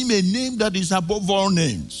given him a name that is above all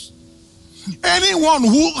names. Anyone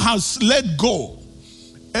who has let go,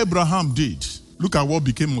 Abraham did. Look at what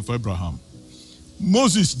became of Abraham.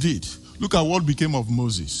 Moses did. Look at what became of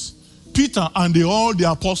Moses. Peter and all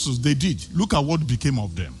the apostles, they did. Look at what became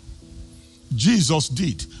of them. Jesus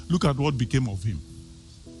did. Look at what became of him.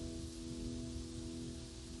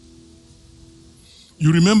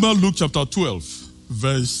 You remember Luke chapter 12,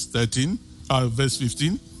 verse 15?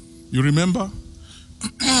 You remember?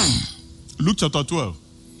 Luke chapter 12,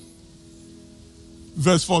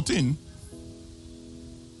 verse 14.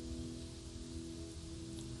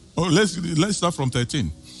 Oh, let's start from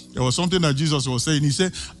 13. There was something that Jesus was saying. He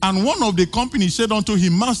said, and one of the company said unto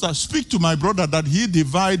him, Master, speak to my brother that he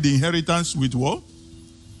divide the inheritance with what?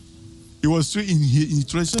 He was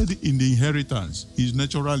interested in the inheritance, his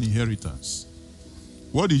natural inheritance.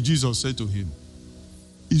 What did Jesus say to him?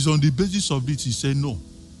 It's on the basis of this he said no.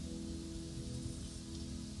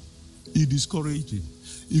 He discouraged him.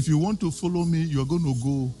 If you want to follow me, you're going to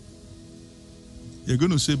go. You're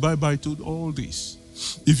going to say bye-bye to all this.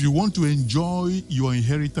 If you want to enjoy your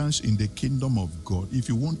inheritance in the kingdom of God, if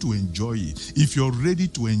you want to enjoy it, if you're ready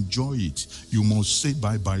to enjoy it, you must say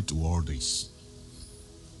bye-bye to all this.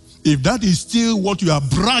 If that is still what you are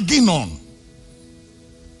bragging on,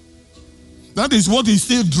 that is what is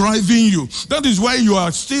still driving you, that is why you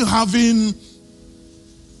are still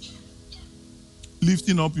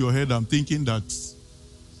lifting up your head and thinking that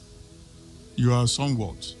you are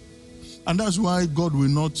somewhat. And that's why God will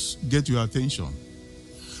not get your attention.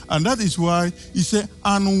 And that is why he said,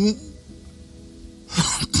 and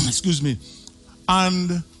excuse me,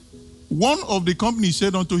 and One of the companies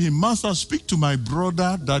said unto him, Master, speak to my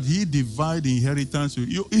brother that he divide the inheritance with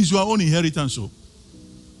you. Is your own inheritance so?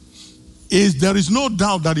 There is no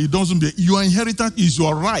doubt that it doesn't be. Your inheritance is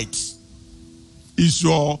your right. Is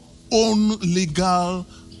your own legal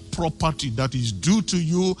property that is due to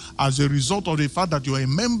you as a result of the fact that you are a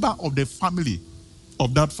member of the family,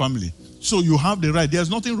 of that family. So you have the right. There's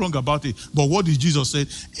nothing wrong about it. But what did Jesus say?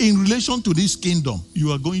 In relation to this kingdom,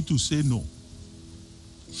 you are going to say no.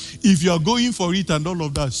 If you are going for it and all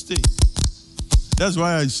of that, stay. That's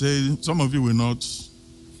why I say some of you will not.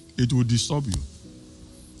 It will disturb you.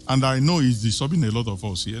 And I know it's disturbing a lot of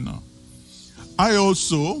us here now. I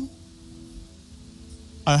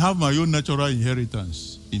have my own natural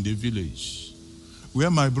inheritance in the village. Where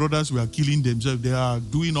my brothers were killing themselves, they are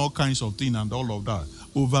doing all kinds of things and all of that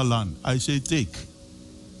over land. I say, take.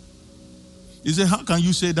 He said, how can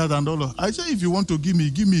you say that and all of that? I say, if you want to give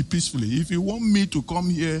me peacefully. If you want me to come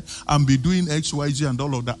here and be doing X, Y, Z and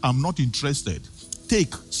all of that, I'm not interested.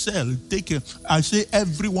 Take, sell, take care. I say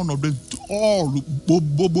every one of them, all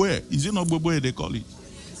boboe. Is it not boboe they call it?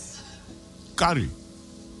 Carry.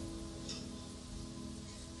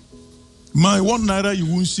 My 1 naira you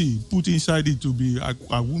won't see, put inside it to be,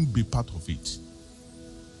 I won't be part of it.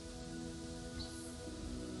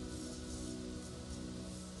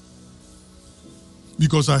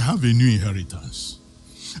 Because I have a new inheritance.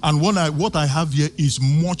 And what I have here is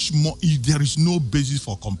much more, there is no basis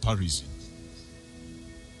for comparison.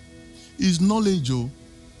 It's knowledge,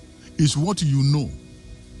 it's what you know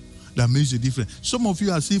that makes a difference. Some of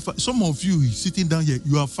you sitting down here,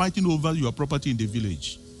 you are fighting over your property in the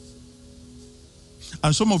village.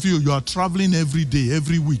 And some of you are traveling every day,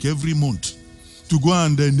 every week, every month to go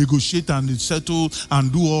and negotiate and settle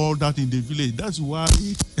and do all that in the village. That's why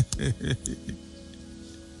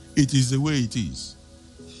it is the way it is.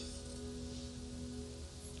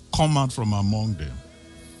 Come out from among them.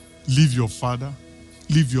 Leave your father,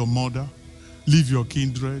 leave your mother, leave your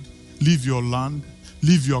kindred, leave your land,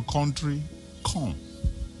 leave your country. Come.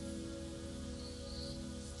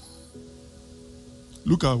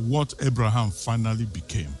 Look at what Abraham finally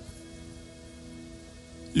became.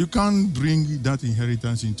 You can't bring that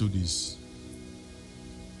inheritance into this.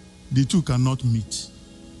 The two cannot meet.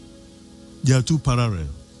 They are two parallel.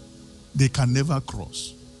 They can never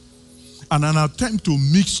cross. And an attempt to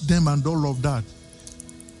mix them and all of that,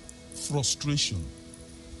 frustration.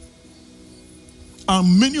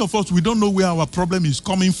 And many of us, we don't know where our problem is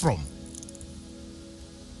coming from.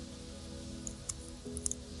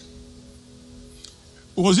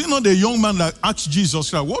 Was it not the young man that asked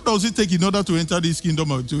Jesus, what does it take in order to enter this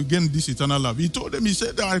kingdom or to gain this eternal life? He told them, he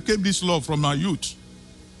said, I kept this law from my youth.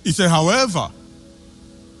 He said, however,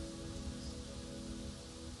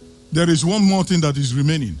 there is one more thing that is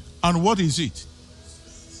remaining. And what is it?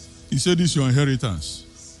 He said, this is your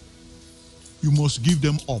inheritance. You must give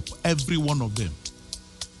them up, every one of them.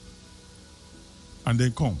 And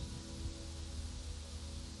then come.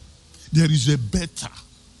 There is a better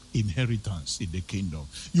inheritance in the kingdom.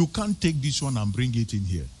 You can't take this one and bring it in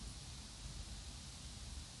here.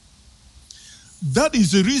 That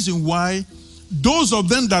is the reason why those of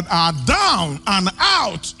them that are down and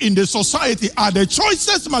out in the society are the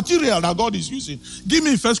choicest material that God is using. Give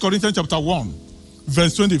me 1 Corinthians chapter 1,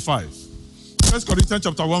 verse 25. 1 Corinthians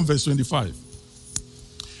chapter 1, verse 25.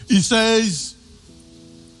 It says,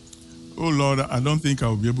 oh Lord, I don't think I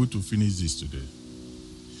will be able to finish this today.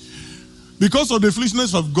 Because of the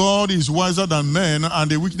foolishness of God is wiser than men, and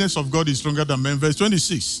the weakness of God is stronger than men. Verse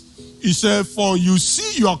 26. He said, for you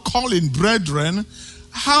see your calling, brethren,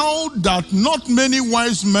 how that not many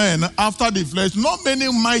wise men after the flesh, not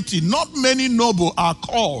many mighty, not many noble are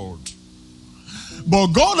called. But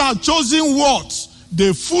God has chosen what?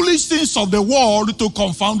 The foolish things of the world to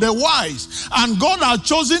confound the wise. And God has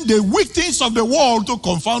chosen the weak things of the world to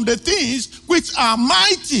confound the things which are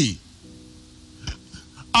mighty.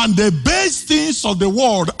 And the base things of the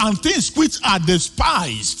world and things which are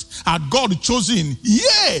despised are God chosen,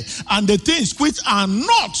 yea, and the things which are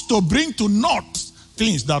not to bring to naught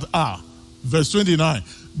things that are. Verse 29,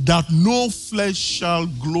 that no flesh shall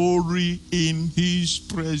glory in his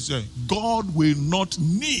presence. God will not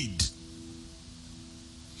need.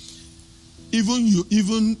 Even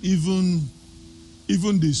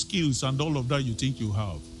the skills and all of that you think you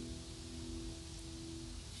have.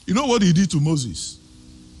 You know what he did to Moses?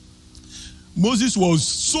 Moses was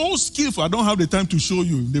so skillful. I don't have the time to show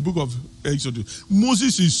you in the book of Exodus.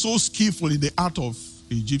 Moses is so skillful in the art of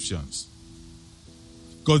Egyptians.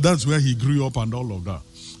 Because that's where he grew up and all of that.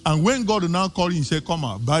 And when God now called him and said, come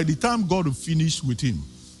out, by the time God finished with him,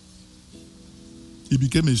 he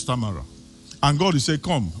became a stammerer. And God said,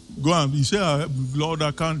 come, go and, he said, Lord,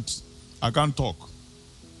 I can't talk.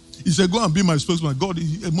 He said, go and be my spokesman.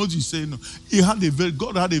 Moses said no.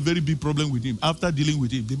 God had a very big problem with him. After dealing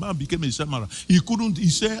with him, the man became a stammerer. He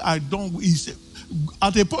said,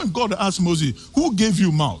 at a point, God asked Moses, who gave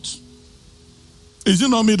you mouth? Is it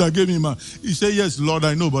not me that gave him mouth? He said, yes, Lord,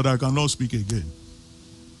 I know, but I cannot speak again.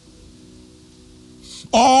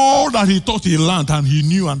 All that he thought he learned and he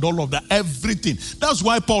knew and all of that, everything. That's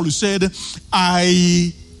why Paul said,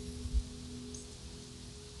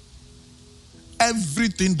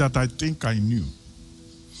 everything that I think I knew,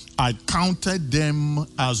 I counted them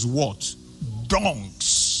as what?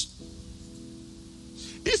 Donks.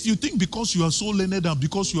 If you think because you are so learned and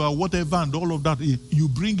because you are whatever and all of that, you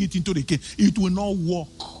bring it into the kingdom, it will not work.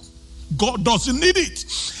 God doesn't need it.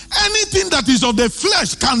 Anything that is of the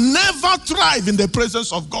flesh can never thrive in the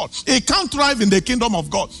presence of God. It can't thrive in the kingdom of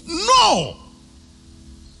God. No.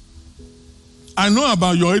 I know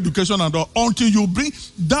about your education and all. Until you bring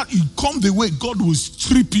that, it come the way, God will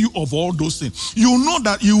strip you of all those things. You know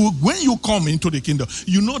that when you come into the kingdom,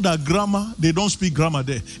 you know that grammar, they don't speak grammar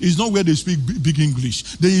there. It's not where they speak big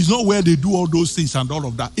English. There is not where they do all those things and all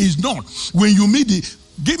of that. It's not. When you meet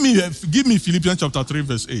give me Philippians chapter 3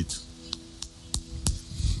 verse 8.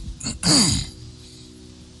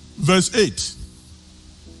 Verse 8.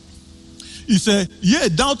 He said, yea,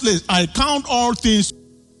 doubtless I count all things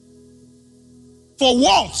for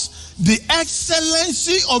what? The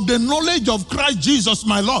excellency of the knowledge of Christ Jesus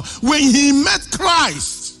my Lord. When he met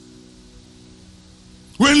Christ,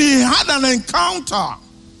 when he had an encounter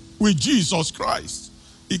with Jesus Christ,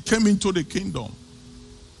 he came into the kingdom.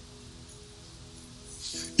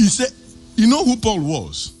 He said, you know who Paul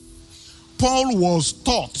was? Paul was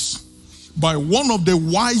taught by one of the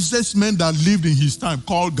wisest men that lived in his time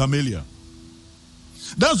called Gamaliel.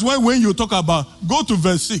 That's why when you talk about, go to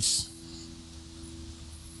verse 6.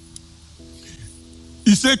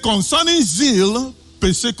 He said, concerning zeal,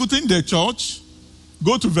 persecuting the church,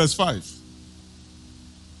 go to verse 5.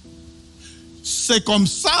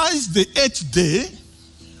 Circumcise the 8th day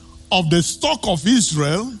of the stock of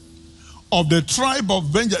Israel, of the tribe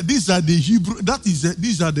of Benjamin. These are the Hebrew,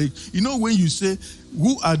 these are the, you know when you say,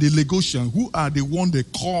 who are the Lagosians? Who are the one they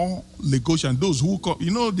call Lagosians? Those who call, you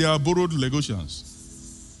know, they are borrowed Lagosians.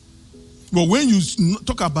 But when you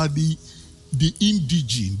talk about the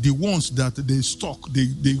indigene, the ones that they stock,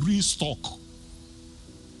 they restock.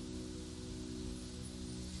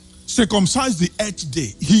 Circumcised the 8th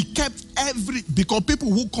day. He kept because people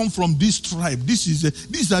who come from this tribe,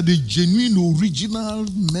 these are the genuine original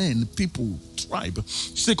men, people, tribe.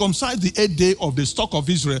 Circumcised the 8th day of the stock of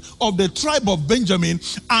Israel, of the tribe of Benjamin,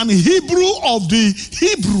 and Hebrew of the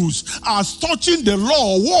Hebrews, as touching the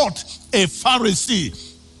law, what? A Pharisee.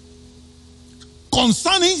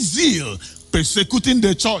 Concerning zeal, persecuting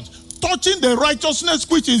the church, touching the righteousness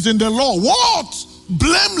which is in the law, what?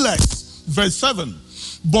 Blameless. Verse 7.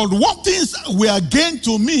 But what things were gained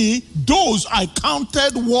to me, those I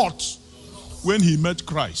counted what? When he met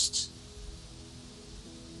Christ.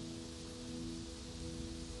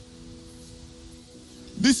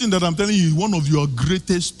 This thing that I'm telling you is one of your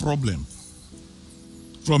greatest problems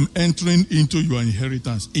from entering into your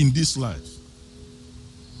inheritance in this life.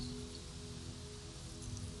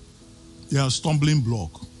 They are a stumbling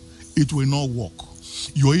block. It will not work.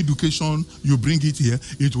 Your education, you bring it here,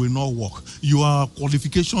 it will not work. Your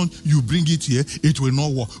qualification, you bring it here, it will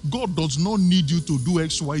not work. God does not need you to do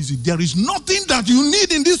X, Y, Z. There is nothing that you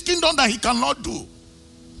need in this kingdom that he cannot do.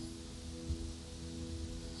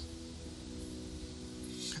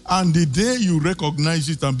 And the day you recognize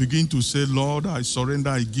it and begin to say, Lord, I surrender,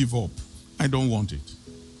 I give up, I don't want it.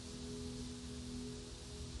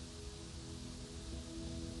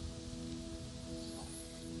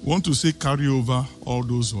 Want to say carry over all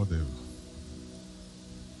those whatever.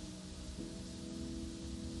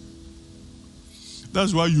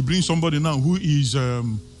 That's why you bring somebody now who is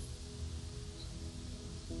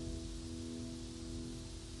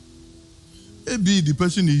maybe the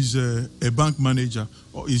person is a bank manager,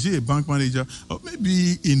 or is he a bank manager, or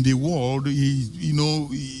maybe in the world,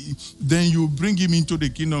 then you bring him into the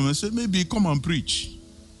kingdom and say, maybe come and preach.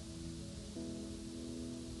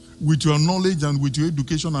 With your knowledge and with your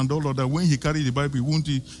education and all of that, when he carry the Bible,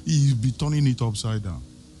 he'll be turning it upside down.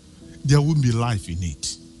 There won't be life in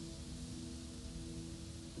it.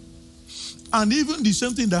 And even the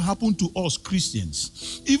same thing that happened to us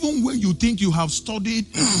Christians. Even when you think you have studied,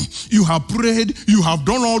 you have prayed, you have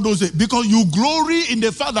done all those things, because you glory in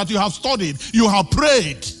the fact that you have studied, you have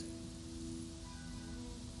prayed.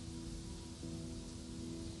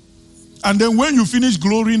 And then when you finish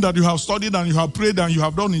glorying that you have studied and you have prayed and you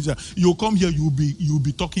have done it, you come here, you'll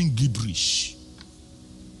be talking gibberish.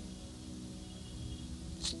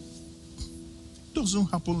 It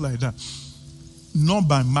doesn't happen like that. Not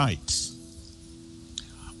by might,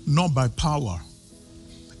 not by power.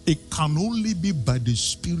 It can only be by the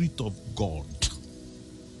Spirit of God.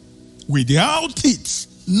 Without it,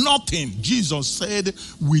 nothing. Jesus said,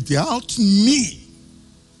 without me.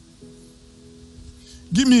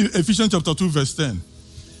 Give me Ephesians chapter 2 verse 10.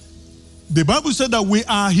 The Bible said that we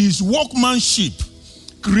are his workmanship,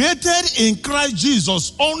 created in Christ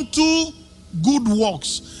Jesus unto good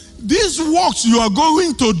works. These works you are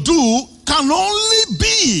going to do can only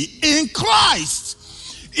be in Christ.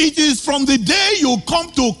 It is from the day you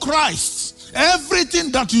come to Christ,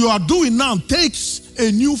 everything that you are doing now takes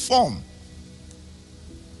a new form.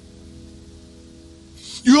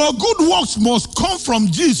 Your good works must come from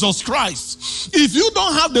Jesus Christ. If you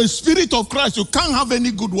don't have the Spirit of Christ, you can't have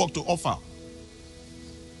any good work to offer.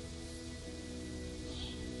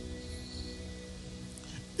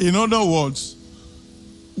 In other words,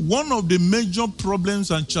 one of the major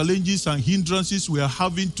problems and challenges and hindrances we are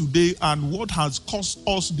having today, and what has caused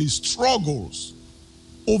us the struggles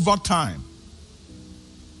over time,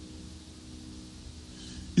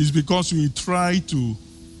 is because we try to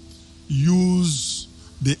use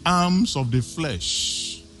the arms of the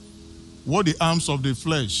flesh. What the arms of the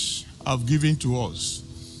flesh have given to us.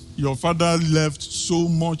 Your father left so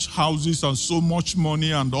much houses and so much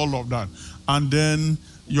money and all of that. And then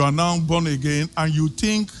you are now born again and you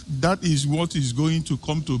think that is what is going to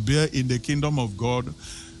come to bear in the kingdom of God.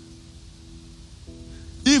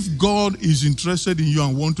 If God is interested in you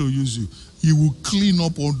and want to use you, he will clean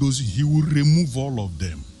up all those. He will remove all of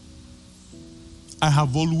them. I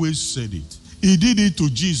have always said it. He did it to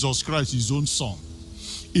Jesus Christ, his own son.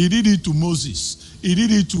 He did it to Moses. He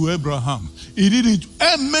did it to Abraham. He did it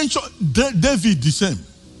and mentioned David the same.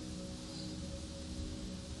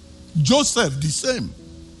 Joseph the same.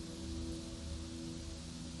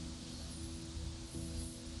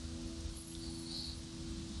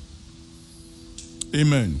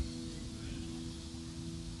 Amen.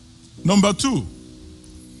 Number 2.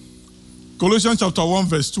 Colossians chapter 1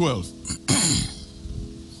 verse 12.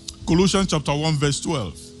 Colossians chapter 1 verse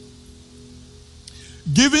 12.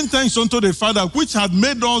 Giving thanks unto the Father, which had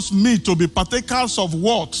made us meet to be partakers of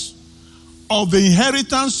what? Of the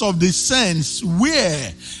inheritance of the saints.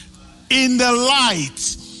 Where? In the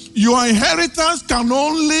light. Your inheritance can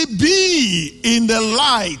only be in the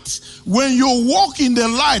light. When you walk in the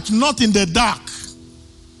light, not in the dark.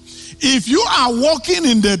 If you are walking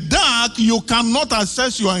in the dark, you cannot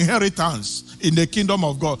access your inheritance in the kingdom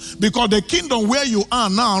of God. Because the kingdom where you are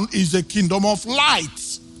now is the kingdom of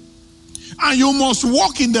light. And you must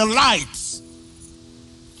walk in the light.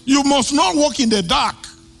 You must not walk in the dark.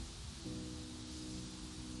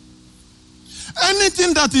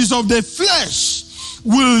 Anything that is of the flesh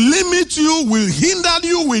will limit you, will hinder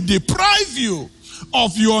you, will deprive you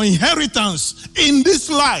of your inheritance in this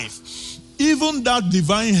life. Even that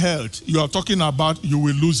divine health you are talking about, you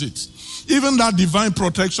will lose it. Even that divine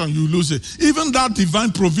protection, you lose it. Even that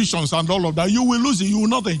divine provisions and all of that, you will lose it. You will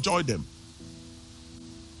not enjoy them.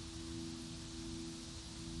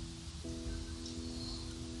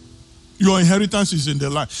 Your inheritance is in the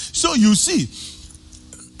light. So you see,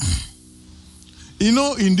 you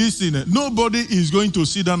know, in this thing, nobody is going to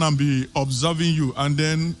sit down and be observing you and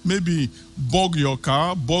then maybe bug your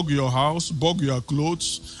car, bug your house, bug your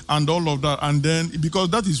clothes, and all of that. And then,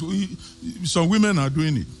 because that is, some women are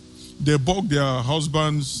doing it. They bug their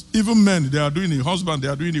husbands. Even men, they are doing it. Husband, they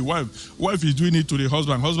are doing it. Wife is doing it to the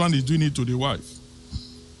husband. Husband is doing it to the wife.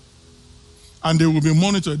 And they will be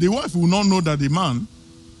monitored. The wife will not know that the man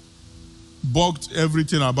bugged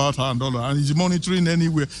everything about her and all that, and is monitoring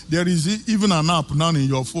anywhere. There is even an app now in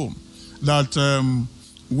your phone that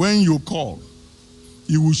when you call,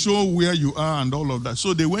 it will show where you are and all of that.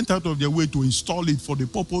 So they went out of their way to install it for the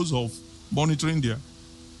purpose of monitoring there.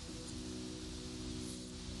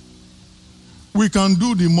 We can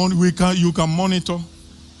do the you can monitor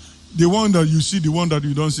the one that you see, the one that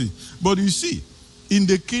you don't see. But you see, in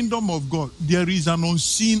the kingdom of God, there is an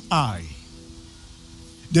unseen eye.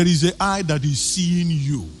 There is an eye that is seeing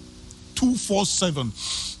you 24/7.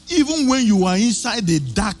 Even when you are inside the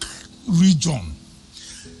dark region.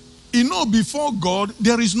 You know, before God,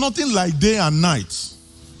 there is nothing like day and night.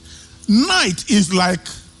 Night is like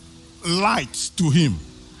light to him.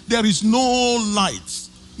 There is no light,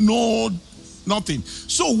 no Nothing.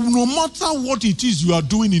 So no matter what it is you are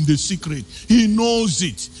doing in the secret, he knows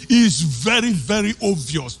it. It's very, very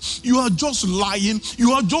obvious. You are just lying.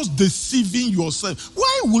 You are just deceiving yourself.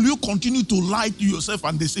 Why will you continue to lie to yourself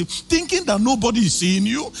and deceive? Thinking that nobody is seeing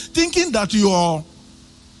you. Thinking that you are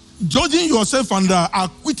judging yourself and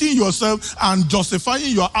acquitting yourself and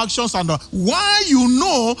justifying your actions. And why you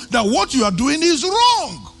know that what you are doing is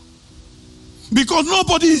wrong. Because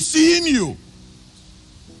nobody is seeing you.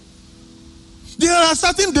 There are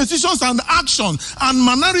certain decisions and actions and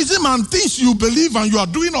mannerism and things you believe and you are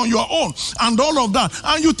doing on your own and all of that.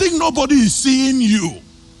 And you think nobody is seeing you.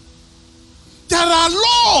 There are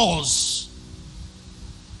laws.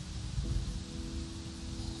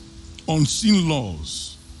 Unseen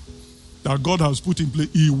laws that God has put in place.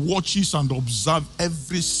 He watches and observes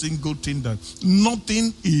every single thing, that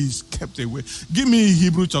nothing is kept away. Give me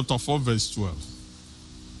Hebrews chapter 4 verse 12.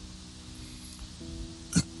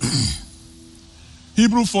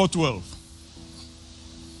 Hebrews 4:12.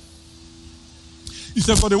 He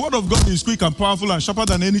said, for the word of God is quick and powerful and sharper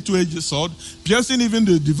than any two-edged sword, piercing even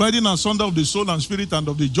the dividing asunder of the soul and spirit and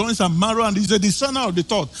of the joints and marrow, and is a discerner of the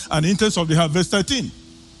thought and intents of the heart. Verse 13.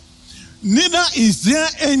 Neither is there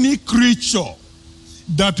any creature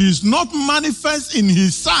that is not manifest in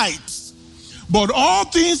his sight, but all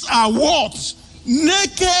things are what?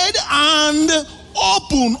 Naked and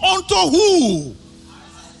open unto who?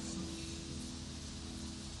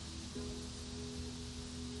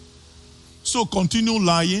 So continue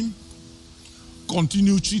lying,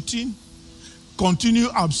 continue cheating, continue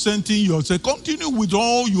absenting yourself, continue with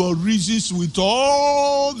all your reasons, with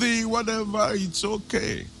all the whatever, it's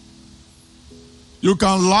okay. You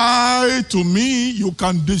can lie to me, you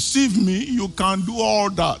can deceive me, you can do all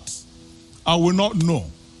that. I will not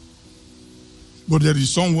know. But there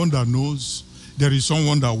is someone that knows. There is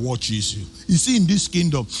someone that watches you. You see, in this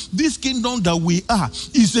kingdom that we are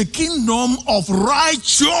is a kingdom of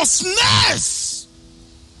righteousness.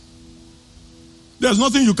 There's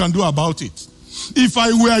nothing you can do about it. If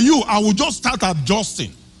I were you, I would just start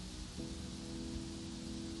adjusting.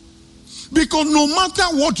 Because no matter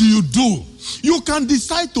what you do, you can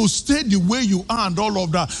decide to stay the way you are and all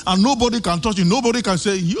of that, and nobody can touch you. Nobody can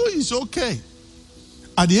say, you, it's okay.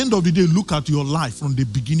 At the end of the day, look at your life from the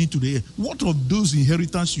beginning to the end. What of those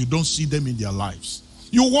inheritance you don't see them in their lives?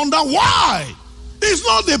 You wonder why. It's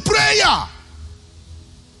not the prayer.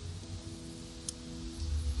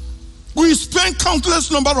 We spend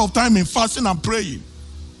countless number of time in fasting and praying.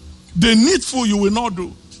 The needful you will not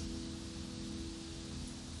do.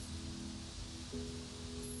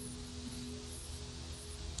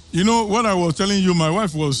 You know, what I was telling you, my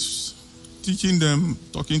wife was teaching them,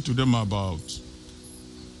 talking to them about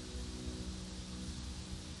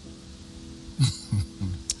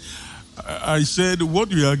I said, what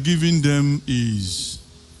we are giving them is,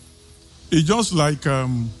 it's just like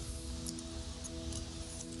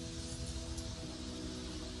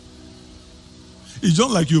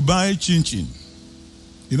you buy chin-chin.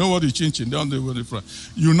 You know what is chin-chin?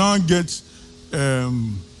 You now get a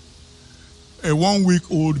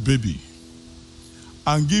 1-week-old baby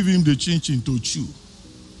and give him the chin-chin to chew.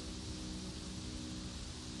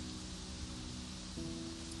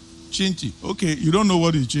 Chin-chin. Okay, you don't know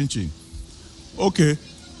what is chin-chin. Okay,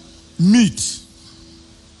 meat.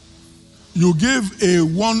 You give a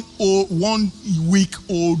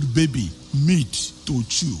 1-week-old baby meat to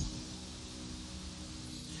chew.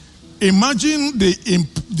 Imagine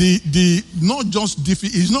the not just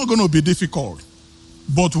difficult. It's not going to be difficult,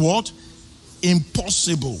 but what?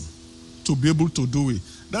 Impossible to be able to do it.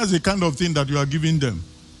 That's the kind of thing that you are giving them.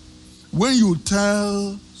 When you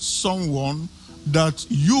tell someone that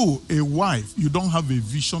you, a wife, you don't have a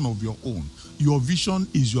vision of your own. Your vision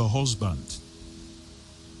is your husband.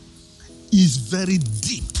 It's very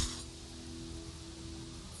deep.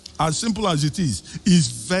 As simple as it is, it's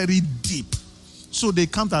very deep. So they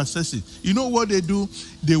can't access it. You know what they do?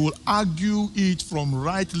 They will argue it from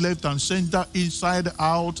right, left, and center, inside,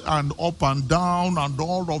 out, and up and down, and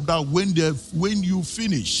all of that. When you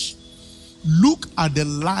finish, look at the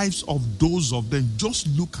lives of those of them. Just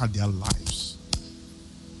look at their lives.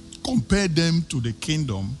 Compare them to the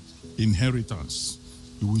kingdom inheritance.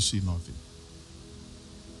 You will see nothing.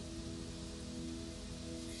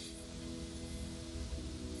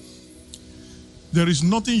 There is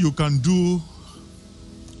nothing you can do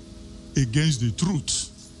against the truth,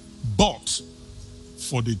 but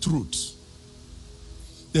for the truth.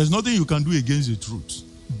 There's nothing you can do against the truth,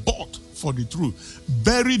 but for the truth.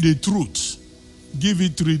 Bury the truth. Give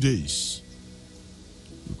it 3 days.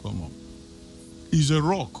 You come up. It's a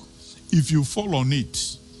rock. If you fall on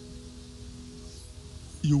it,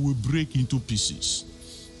 you will break into pieces.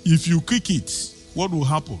 If you kick it, what will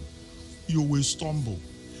happen? You will stumble.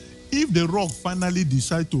 If the rock finally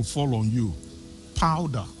decides to fall on you,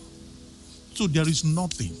 powder. So there is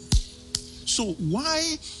nothing. So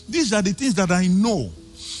why? These are the things that I know.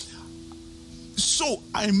 So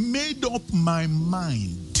I made up my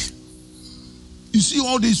mind. You see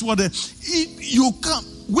all this, you can't,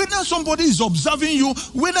 whether somebody is observing you,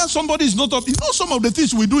 whether somebody is not, you know some of the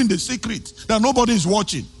things we do in the secret that nobody is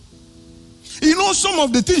watching. You know some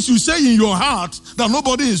of the things you say in your heart that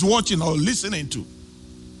nobody is watching or listening to.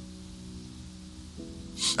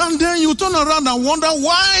 And then you turn around and wonder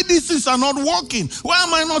why these things are not working. Why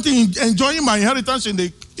am I not enjoying my inheritance in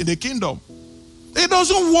the kingdom? It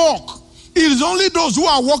doesn't work. It is only those who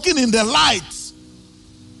are walking in the light.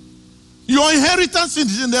 Your inheritance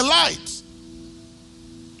is in the light.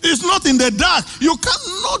 It's not in the dark. You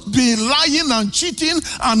cannot be lying and cheating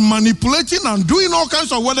and manipulating and doing all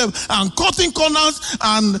kinds of whatever and cutting corners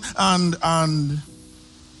and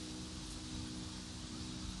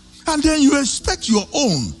then you expect your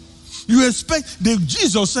own. You expect,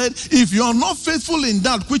 Jesus said, if you are not faithful in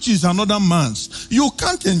that which is another man's, you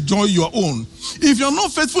can't enjoy your own. If you're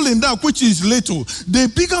not faithful in that which is little,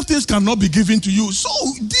 the bigger things cannot be given to you. So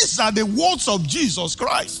these are the words of Jesus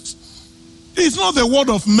Christ. It's not the word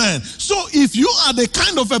of man. So if you are the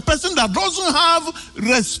kind of a person that doesn't have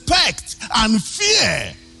respect and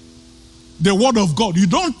fear the word of God, you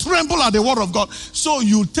don't tremble at the word of God, so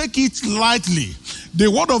you take it lightly. The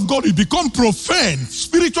word of God will become profane.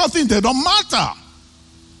 Spiritual things, they don't matter.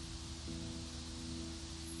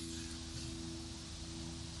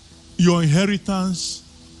 Your inheritance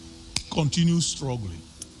continues struggling.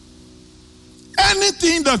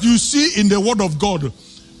 Anything that you see in the word of God,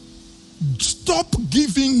 stop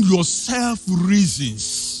giving yourself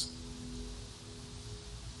reasons.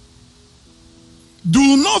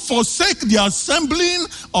 Do not forsake the assembling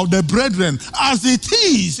of the brethren, as it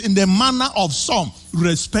is in the manner of some.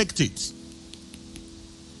 Respect it.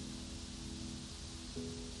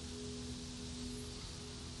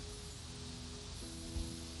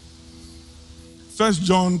 First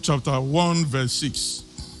John chapter 1 verse 6.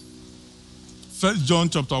 First John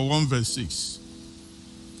chapter 1 verse 6.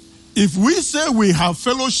 If we say we have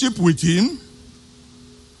fellowship with him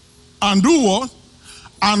and do what?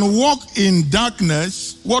 And walk in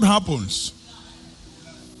darkness, what happens?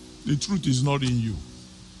 The truth is not in you.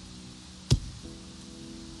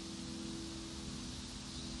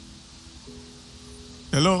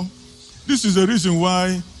 Hello? This is the reason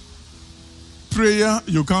why prayer,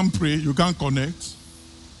 you can't pray, you can't connect.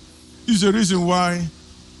 This is the reason why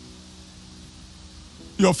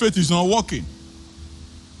your faith is not working.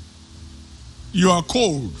 You are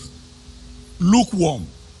cold, lukewarm,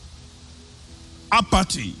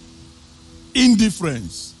 apathy,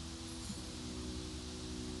 indifference.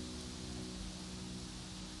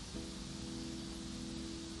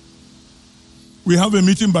 We have a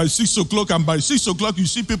meeting by 6 o'clock, and by 6 o'clock you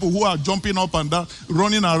see people who are jumping up and down,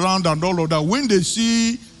 running around and all of that. When they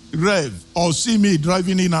see Rev or see me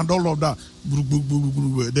driving in and all of that,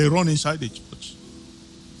 they run inside the church.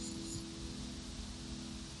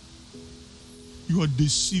 You are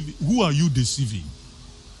deceiving. Who are you deceiving?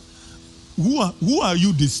 Who are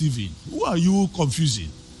you deceiving? Who are you confusing?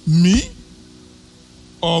 Me?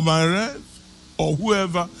 Or my Rev? Or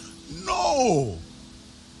whoever? No.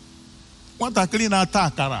 What a clean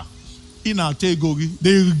attacker in our tegogi.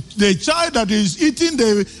 The child that is eating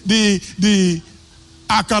the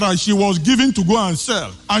akara she was given to go and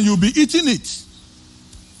sell, and you'll be eating it.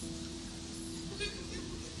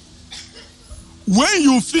 When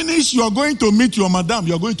you finish, you are going to meet your madam,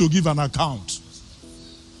 you are going to give an account.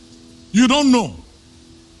 You don't know.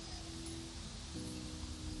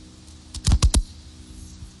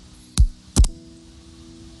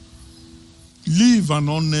 Live an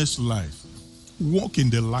honest life. Walk in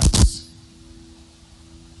the light.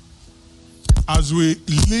 As we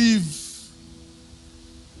live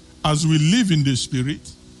in the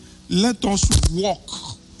Spirit, let us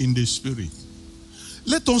walk in the Spirit.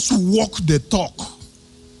 Let us walk the talk.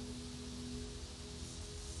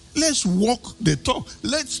 Let's walk the talk.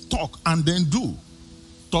 Let's talk and then do.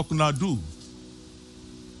 Talk now, do.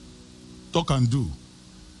 Talk and do.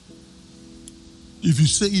 If you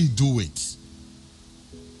say it, do it.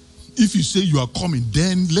 If you say you are coming,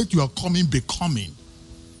 then let your coming be coming.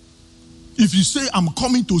 If you say, I'm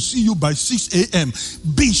coming to see you by 6 a.m.,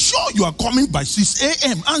 be sure you are coming by 6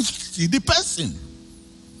 a.m. and see the person.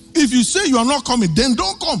 If you say you are not coming, then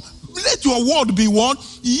don't come. Let your word be what?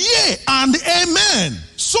 Yea and amen.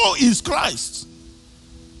 So is Christ.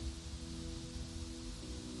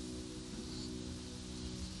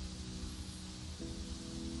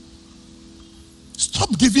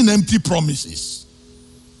 Stop giving empty promises.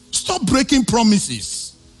 Stop breaking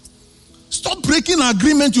promises. Stop breaking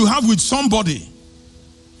agreement you have with somebody.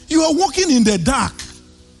 You are walking in the dark.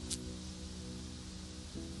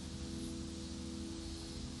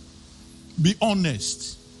 Be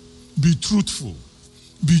honest. Be truthful.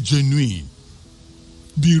 Be genuine.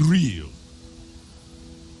 Be real.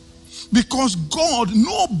 Because God,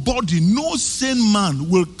 nobody, no sane man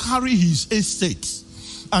will carry his estate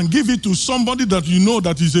and give it to somebody that you know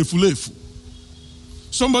that is a fulefu.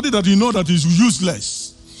 Somebody that you know that is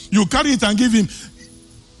useless. You carry it and give him.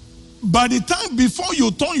 By the time before you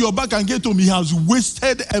turn your back and get to him, he has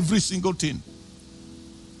wasted every single thing.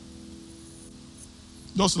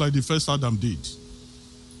 Just like the first Adam did.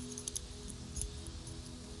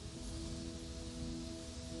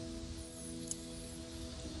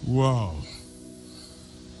 Wow.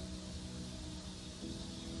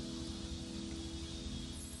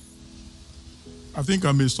 I think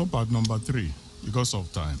I may stop at number 3 because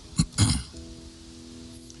of time.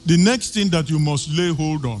 The next thing that you must lay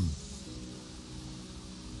hold on,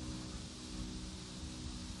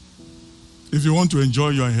 if you want to enjoy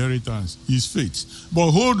your inheritance, is faith.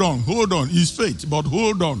 But hold on, is faith, but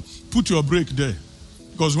hold on. Put your brake there.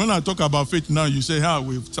 Because when I talk about faith now, you say,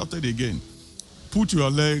 we've started again. Put your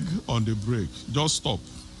leg on the brake. Just stop.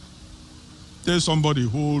 Tell somebody,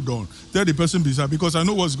 hold on. Tell the person beside, because I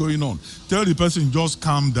know what's going on. Tell the person, just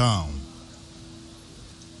calm down.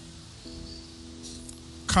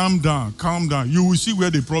 Calm down, calm down. You will see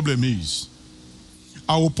where the problem is.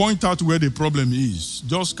 I will point out where the problem is.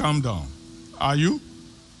 Just calm down. Are you?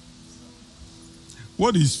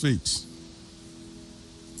 What is faith?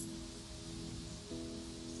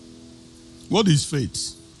 What is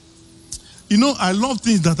faith? You know, I love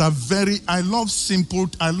things that are simple.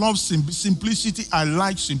 I love simplicity. I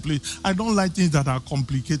like simplicity. I don't like things that are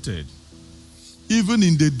complicated. Even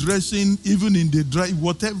in the dressing, even in the drive,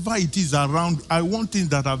 whatever it is around, I want things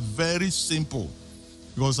that are very simple.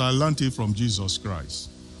 Because I learned it from Jesus Christ.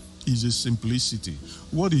 It's a simplicity.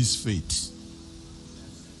 What is faith?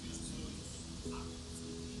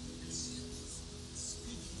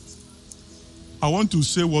 I want to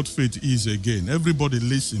say what faith is again. Everybody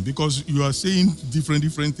listen, because you are saying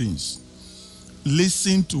different things.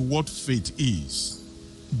 Listen to what faith is.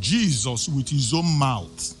 Jesus, with his own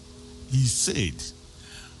mouth, he said,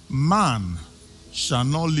 man shall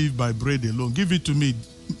not live by bread alone. Give it to me,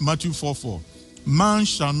 Matthew 4:4. Man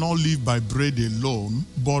shall not live by bread alone,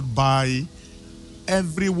 but by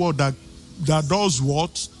every word that does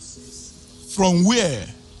what? From where?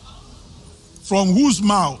 From whose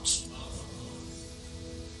mouth?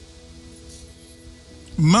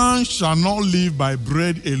 Man shall not live by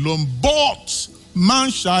bread alone, but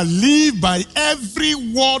man shall live by every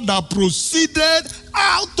word that proceeded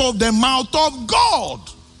out of the mouth of God.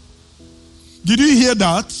 Did you hear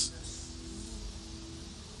that?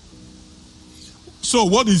 So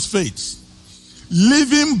what is faith?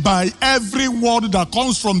 Living by every word that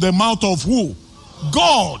comes from the mouth of who?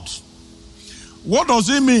 God. What does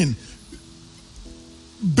it mean?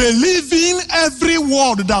 Believing every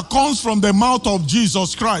word that comes from the mouth of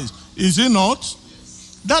Jesus Christ. Is it not?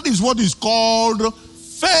 That is what is called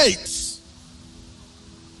faith.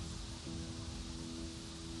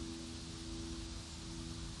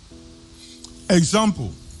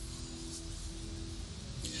 Example.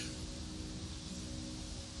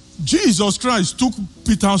 Jesus Christ took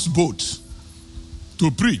Peter's boat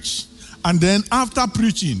to preach. And then after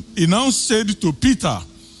preaching, he now said to Peter,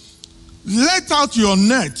 let out your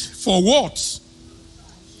net for what?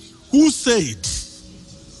 Who said?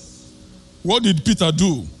 What did Peter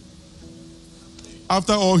do?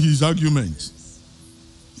 After all his arguments,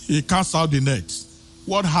 he cast out the net.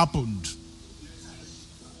 What happened?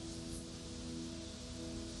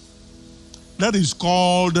 That is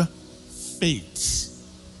called faith.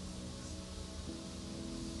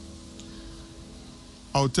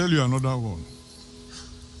 I'll tell you another one.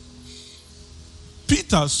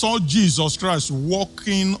 Peter saw Jesus Christ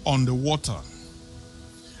walking on the water,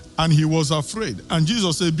 and he was afraid. And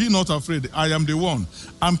Jesus said, be not afraid, I am the one.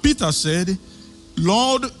 And Peter said,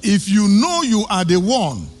 Lord, if you know you are the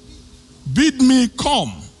one, bid me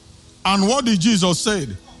come. And what did Jesus say?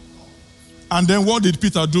 And then what did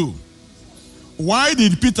Peter do? Why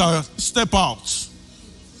did Peter step out?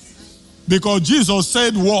 Because Jesus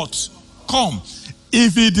said what? Come.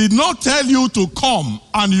 If he did not tell you to come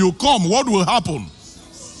and you come, what will happen?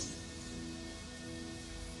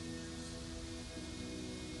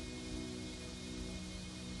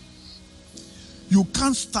 You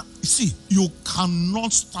can't stand, see, you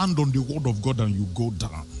cannot stand on the word of God and you go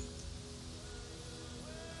down.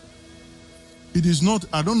 It is not,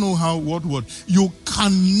 I don't know what word. You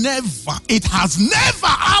can never, it has never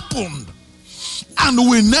happened and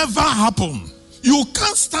will never happen. You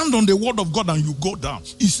can't stand on the word of God and you go down.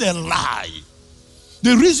 It's a lie.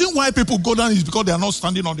 The reason why people go down is because they are not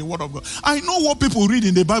standing on the word of God. I know what people read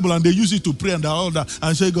in the Bible and they use it to pray and all that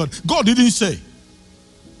and say, God didn't say.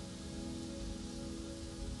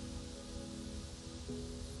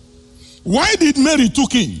 Why did Mary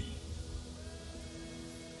took him?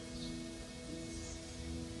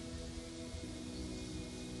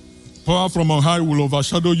 Power from on high will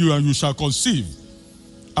overshadow you, and you shall conceive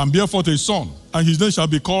and bear forth a son, and his name shall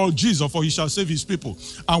be called Jesus, for he shall save his people.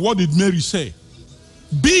 And what did Mary say?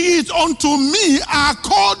 Be it unto me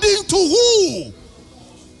according to who?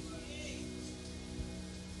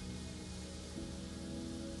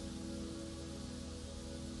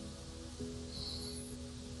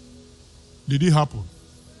 Did it happen?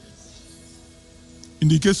 In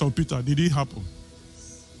the case of Peter, did it happen?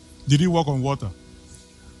 Did he walk on water?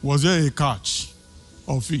 Was there a catch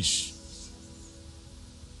of fish?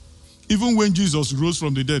 Even when Jesus rose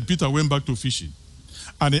from the dead, Peter went back to fishing.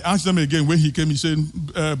 And he asked them again when he came, he said,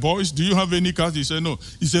 boys, do you have any catch? He said, no.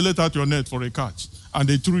 He said, let out your net for a catch. And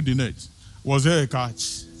they threw the net. Was there a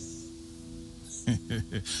catch?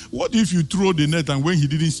 What if you throw the net and when he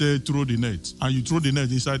didn't say throw the net, and you throw the net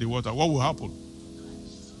inside the water, what will happen?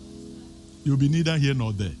 You'll be neither here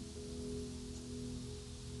nor there.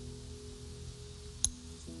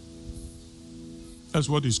 That's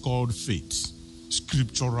what is called faith,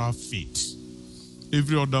 scriptural faith.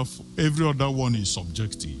 Every other one is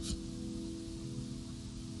subjective.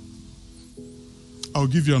 I'll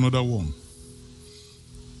give you another one.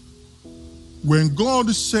 When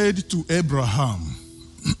God said to Abraham,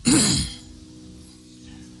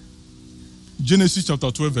 Genesis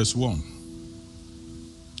chapter 12 verse 1,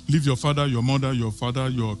 leave your father, your mother,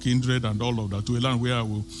 your kindred, and all of that to a land where I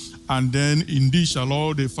will. And then in this shall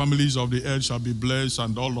all the families of the earth shall be blessed,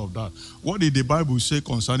 and all of that. What did the Bible say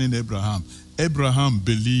concerning Abraham? Abraham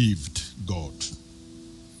believed God.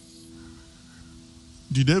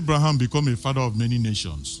 Did Abraham become a father of many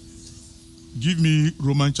nations? Give me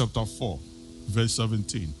Romans chapter 4, verse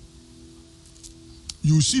 17.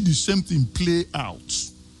 You see the same thing play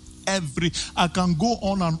out. I can go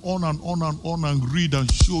on and on and on and on and read and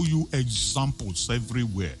show you examples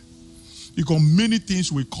everywhere. Because many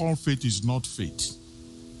things we call faith is not faith.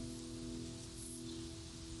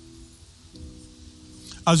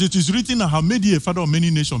 As it is written, I have made you a father of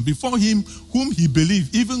many nations. Before him, whom he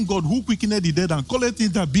believed, even God who quickened the dead and calleth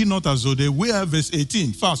things that be not as though they were. Verse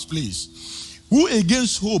 18, fast please. Who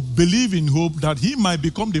against hope believe in hope that he might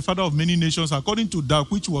become the father of many nations, according to that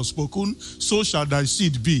which was spoken, so shall thy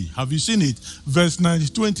seed be. Have you seen it? Verse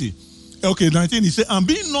 20. Okay, 19, he said, and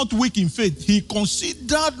being not weak in faith, he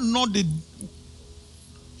considered not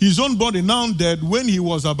his own body now dead when he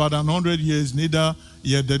was about 100 years, neither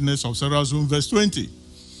yet deadness of Sarah's womb. Verse 20.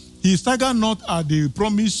 He staggered not at the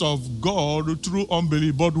promise of God through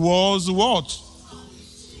unbelief, but was what?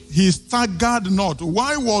 He staggered not.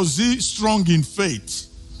 Why was he strong in faith?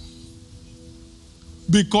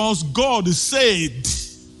 Because God said,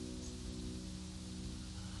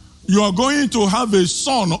 you are going to have a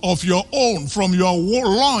son of your own from your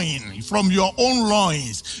loin, from your own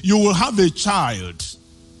loins. You will have a child.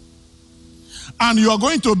 And you are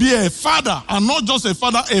going to be a father, and not just a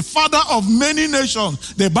father of many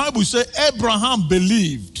nations. The Bible says Abraham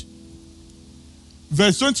believed.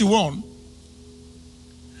 Verse 21.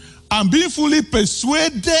 And being fully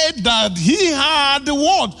persuaded that he had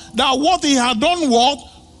what? That what he had done what?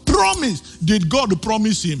 Promised. Did God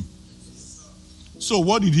promise him? So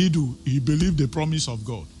what did he do? He believed the promise of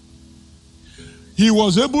God. He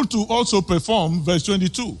was able to also perform, verse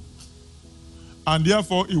 22. And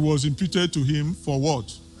therefore it was imputed to him for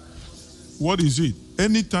what? What is it?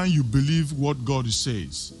 Anytime you believe what God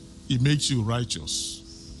says, it makes you righteous.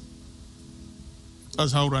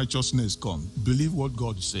 That's how righteousness comes. Believe what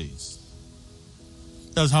God says.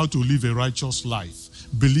 That's how to live a righteous life.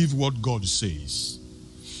 Believe what God says.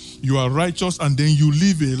 You are righteous and then you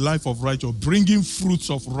live a life of righteousness, bringing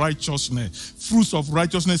fruits of righteousness. Fruits of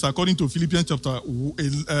righteousness, according to Philippians chapter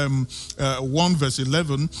 1 verse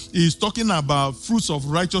 11, is talking about fruits of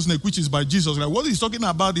righteousness, which is by Jesus. Like what he's talking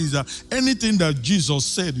about is that anything that Jesus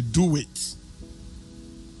said, do it.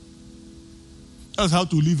 That's how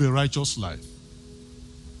to live a righteous life.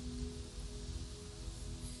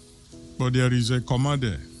 But there is a comma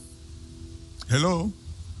there. Hello?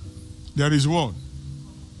 There is what?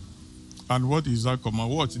 And what is that comma?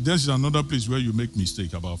 What? This is another place where you make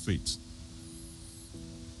mistake about faith.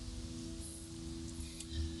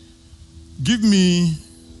 Give me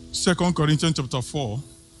 2 Corinthians chapter 4,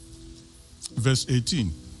 verse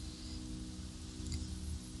 18.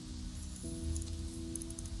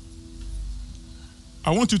 I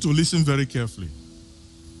want you to listen very carefully.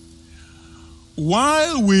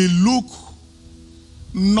 While we look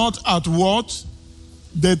not at what?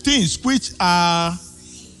 The things which are,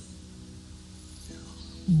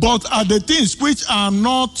 but at the things which are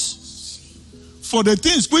not. For the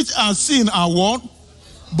things which are seen are what?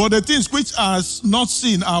 But the things which are not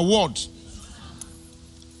seen are what?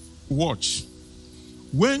 Watch.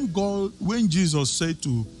 When Jesus said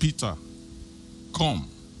to Peter, come,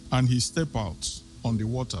 and he stepped out on the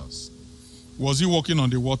waters, was he walking on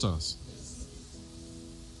the waters?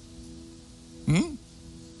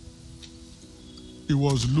 He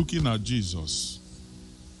was looking at Jesus.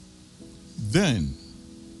 Then,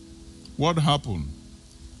 what happened?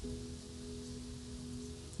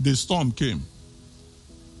 The storm came.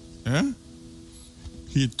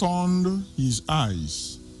 He turned his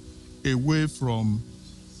eyes away from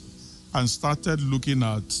and started looking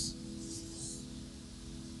at.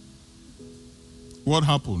 What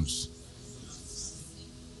happens?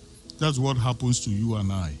 That's what happens to you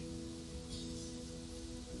and I.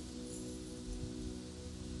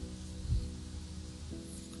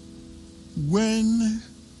 When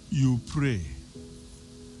you pray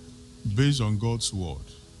based on God's word,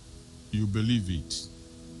 you believe it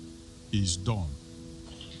is done,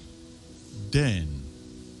 then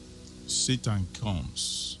Satan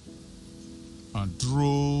comes and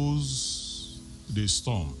throws the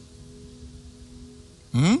storm.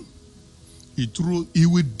 He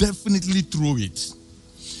will definitely throw it.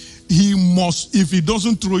 He must. If he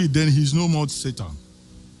doesn't throw it, then he's no more Satan.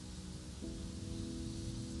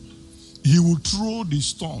 He will throw the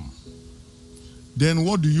storm. Then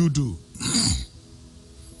what do?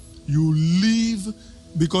 You leave,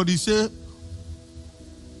 because he said,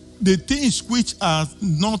 the things which are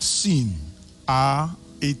not seen are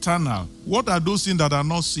eternal. What are those things that are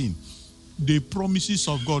not seen? The promises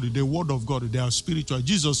of God, the word of God, they are spiritual.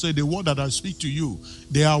 Jesus said, the word that I speak to you,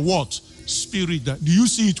 they are what? Spirit. Do you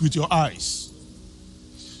see it with your eyes?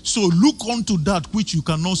 So look unto that which you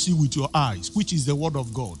cannot see with your eyes, which is the word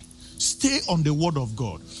of God. Stay on the word of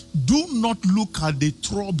God. Do not look at the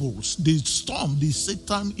troubles, the storm the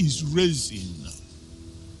Satan is raising.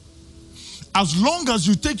 As long as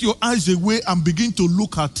you take your eyes away and begin to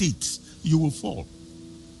look at it, you will fall.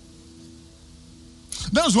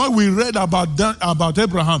 That's why we read about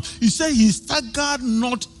Abraham. He said he staggered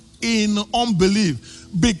not in unbelief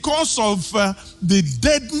because of the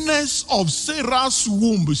deadness of Sarah's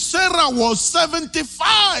womb. Sarah was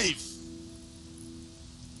 75.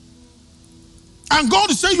 And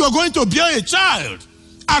God said you are going to bear a child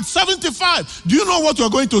at 75. Do you know what you are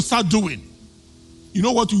going to start doing? You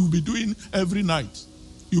know what you will be doing every night?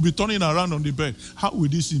 You'll be turning around on the bed. How will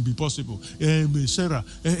this thing be possible? Sarah,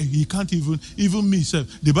 he can't even me, sir.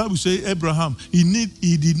 The Bible says Abraham,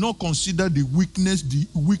 he did not consider the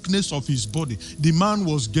weakness of his body. The man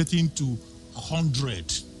was getting to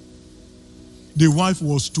 100. The wife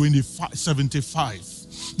was 75.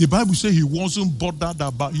 The Bible says he wasn't bothered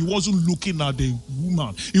about, he wasn't looking at the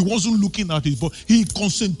woman. He wasn't looking at his body. He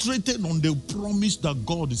concentrated on the promise that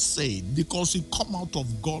God said, because it come out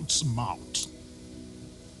of God's mouth.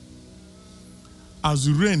 As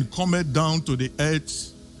the rain cometh down to the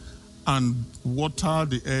earth and water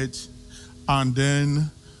the earth, and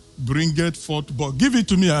then bringeth forth, but give it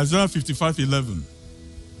to me, Isaiah 55:11.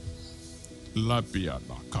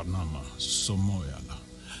 Lapiada kanama somoyala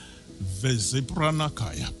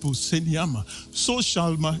vezepranakaya puseniama. So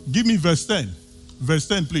shall my, give me verse 10. Verse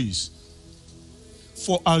 10, please.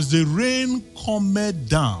 For as the rain cometh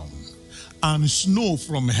down and snow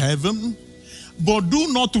from heaven, but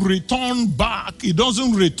do not return back. It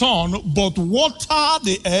doesn't return, but water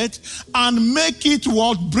the earth and make it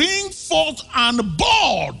what? Bring forth and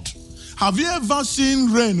bud. Have you ever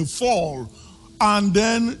seen rain fall and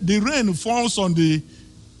then the rain falls on the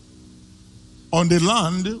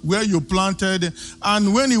land where you planted,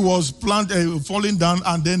 and when it was falling down,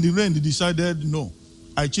 and then the rain decided, no,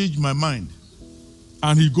 I changed my mind.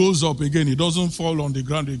 And he goes up again. He doesn't fall on the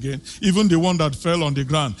ground again. Even the one that fell on the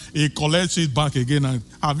ground, he collects it back again. And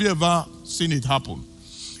have you ever seen it happen?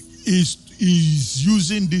 He's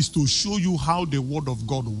using this to show you how the word of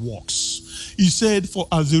God works. He said, for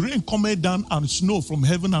as the rain cometh down and snow from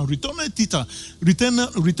heaven and returneth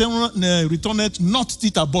not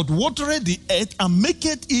thither, but watereth the earth and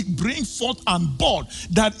maketh it bring forth and bud,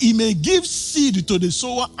 that he may give seed to the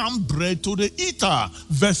sower and bread to the eater.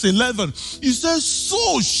 Verse 11, he says,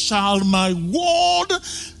 so shall my word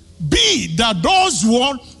be that those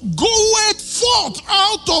words goeth forth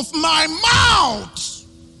out of my mouth.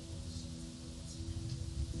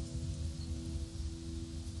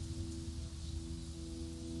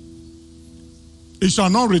 It shall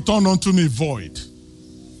not return unto me void.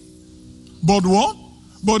 But what?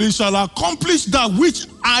 But it shall accomplish that which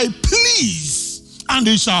I please, and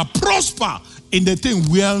it shall prosper in the thing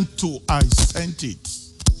whereunto I sent it.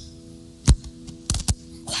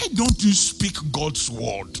 Why don't you speak God's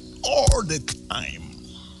word all the time?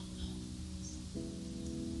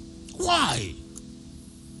 Why?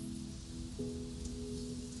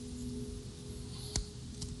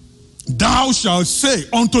 Thou shalt say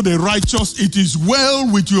unto the righteous, it is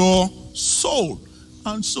well with your soul.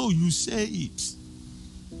 And so you say it.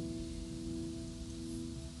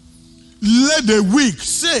 Let the weak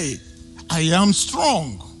say, I am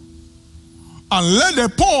strong. And let the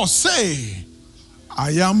poor say,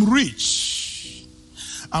 I am rich.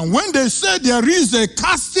 And when they say there is a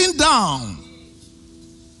casting down,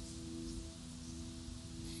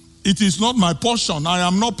 it is not my portion. I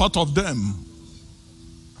am not part of them.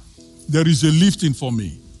 There is a lifting for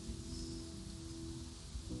me.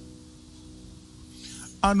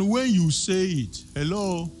 And when you say it,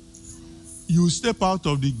 hello, you step out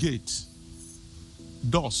of the gate,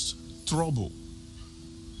 dust, trouble.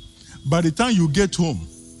 By the time you get home,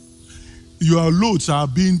 your loads are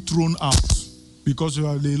being thrown out because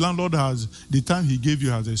the landlord the time he gave you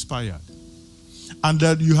has expired. And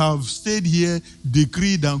that you have stayed here,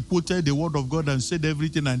 decreed and quoted the word of God and said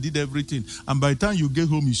everything and did everything. And by the time you get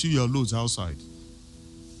home, you see your loads outside.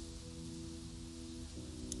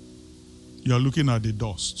 You are looking at the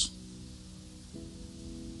dust.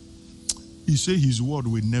 He said his word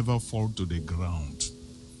will never fall to the ground.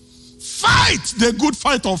 Fight the good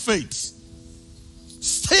fight of faith.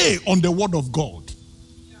 Stay on the word of God.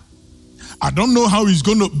 I don't know how he's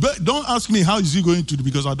going to, don't ask me how is he going to do,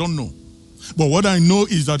 because I don't know. But what I know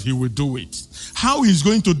is that he will do it. How he's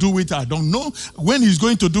going to do it, I don't know. When he's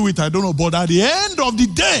going to do it, I don't know. But at the end of the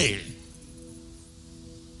day,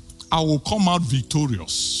 I will come out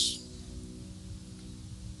victorious.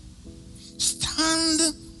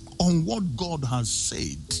 Stand on what God has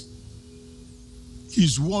said.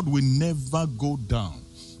 His word will never go down.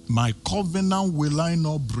 My covenant will I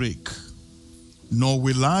not break, nor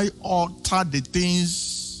will I alter the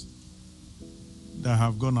things that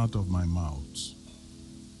have gone out of my mouth.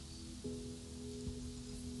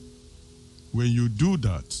 When you do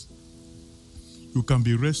that, you can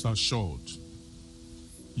be rest assured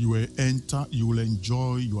you will enter, you will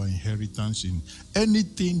enjoy your inheritance in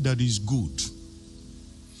anything that is good.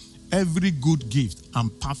 Every good gift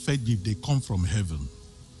and perfect gift, they come from heaven,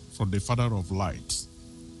 from the Father of light.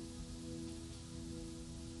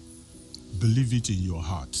 Believe it in your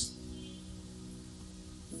heart.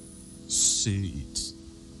 Say it.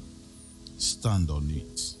 Stand on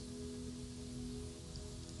it.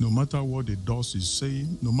 No matter what the dust is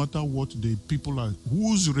saying, no matter what the people are,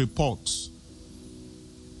 whose reports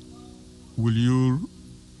will you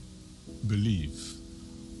believe?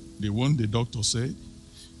 The one the doctor said?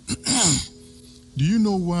 Do you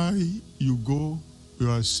know why you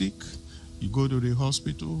are sick, you go to the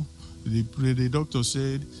hospital, the doctor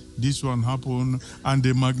said this one happened, and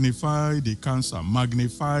they magnify the cancer,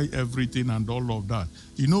 magnify everything and all of that.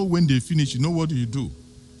 You know, when they finish, you know what you do?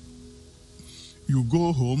 You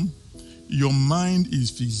go home, your mind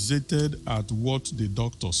is fixated at what the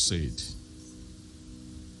doctor said.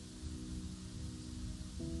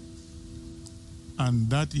 And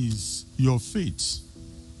that is your faith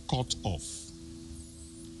cut off.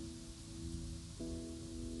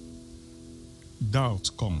 Doubt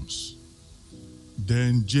comes.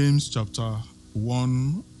 Then James chapter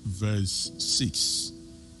 1 verse 6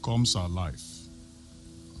 comes alive.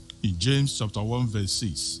 In James chapter 1 verse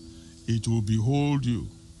 6, it will behold you.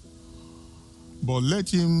 But let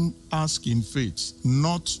him ask in faith,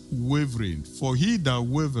 not wavering. For he that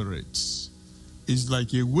wavereth is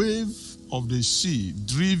like a wave of the sea,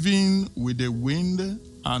 driven with the wind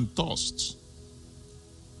and tossed.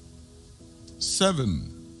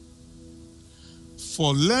 7.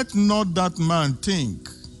 For let not that man think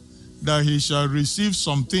that he shall receive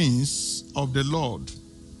some things of the Lord.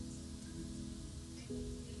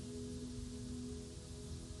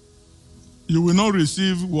 You will not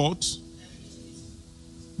receive what?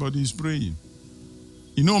 But he's praying.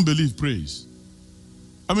 You know, unbelief prays.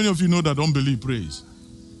 How many of you know that unbelief prays?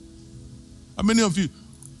 How many of you?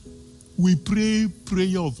 We pray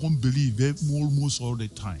prayer of unbelief almost all the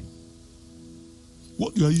time.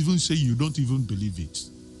 What you are even saying, you don't even believe it.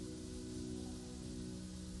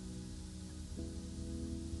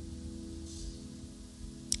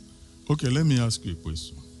 Okay, let me ask you a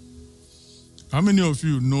question. How many of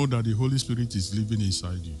you know that the Holy Spirit is living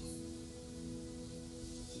inside you?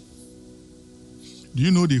 Do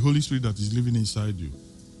you know the Holy Spirit that is living inside you?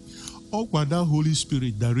 Or by that Holy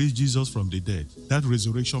Spirit that raised Jesus from the dead, that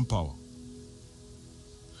resurrection power,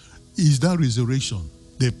 is that resurrection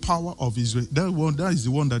the power of his that is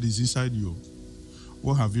the one that is inside you?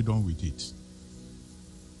 What have you done with it?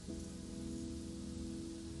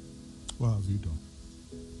 What have you done?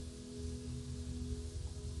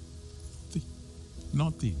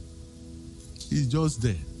 Nothing. It's just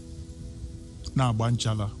there. Now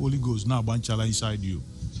banchala, Holy Ghost, now banchala inside you.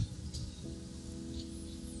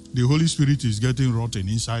 The Holy Spirit is getting rotten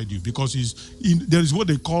inside you because there is what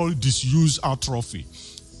they call disuse atrophy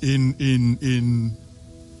in in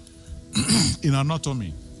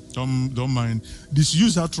anatomy. Don't mind.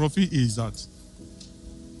 Disuse atrophy is that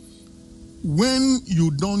when you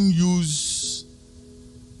don't use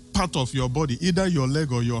part of your body, either your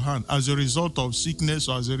leg or your hand, as a result of sickness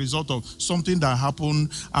or as a result of something that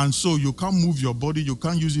happened, and so you can't move your body, you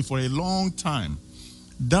can't use it for a long time,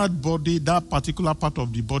 that body, that particular part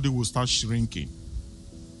of the body will start shrinking.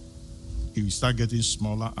 It will start getting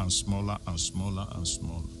smaller and smaller and smaller and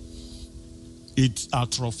smaller. It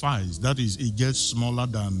atrophies, that is, it gets smaller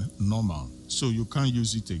than normal, so you can't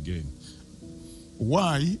use it again.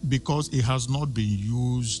 Why? Because it has not been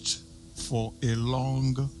used for a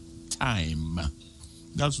long time.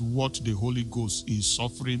 That's what the Holy Ghost is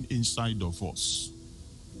suffering inside of us.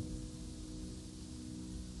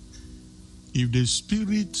 If the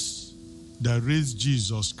Spirit that raised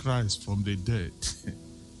Jesus Christ from the dead,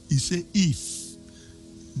 he said, if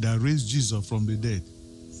that raised Jesus from the dead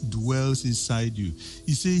dwells inside you,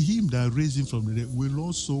 he said, him that raised him from the dead will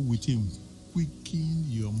also with him quicken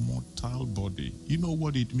your mortal body. You know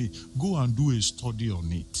what it means? Go and do a study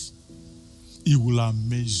on it. It will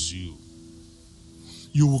amaze you.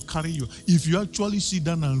 You will carry your, if you actually sit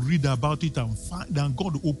down and read about it and find, and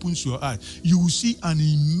God opens your eyes, you will see an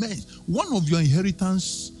immense, one of your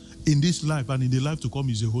inheritance in this life and in the life to come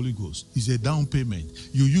is the Holy Ghost. It's a down payment.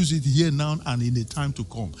 You use it here now and in the time to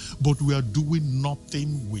come. But we are doing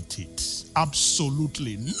nothing with it.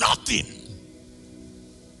 Absolutely nothing.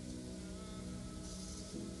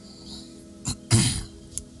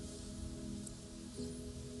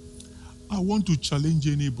 I want to challenge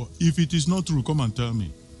anybody. If it is not true, come and tell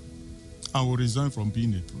me. I will resign from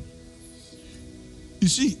being a priest. You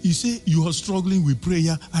see, you say you are struggling with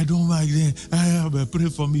prayer. I don't like that. Pray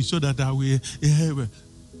for me so that I will.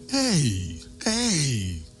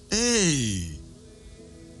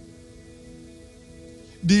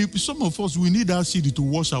 Some of us, we need acid to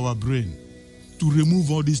wash our brain, to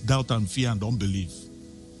remove all this doubt and fear and unbelief.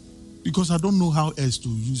 Because I don't know how else to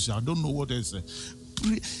use it. I don't know what else.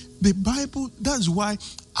 The Bible, that's why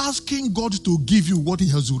asking God to give you what he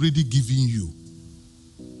has already given you.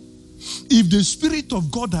 If the Spirit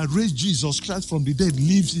of God that raised Jesus Christ from the dead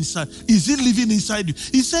lives inside, is it living inside you?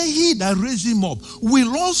 He said he that raised him up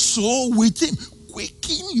will also with him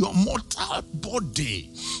quicken your mortal body.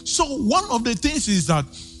 So one of the things is that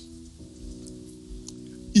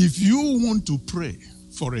if you want to pray,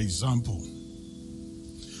 for example,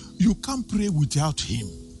 you can't pray without him.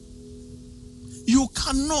 You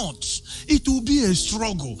cannot. It will be a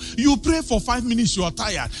struggle. You pray for 5 minutes, you are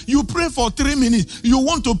tired. You pray for 3 minutes. You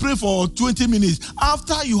want to pray for 20 minutes.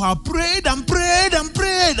 After you have prayed and prayed and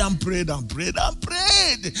prayed and prayed and prayed and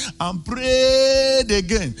prayed and prayed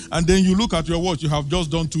again. And then you look at your watch, you have just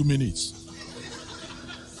done 2 minutes.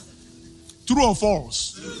 True or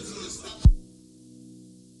false?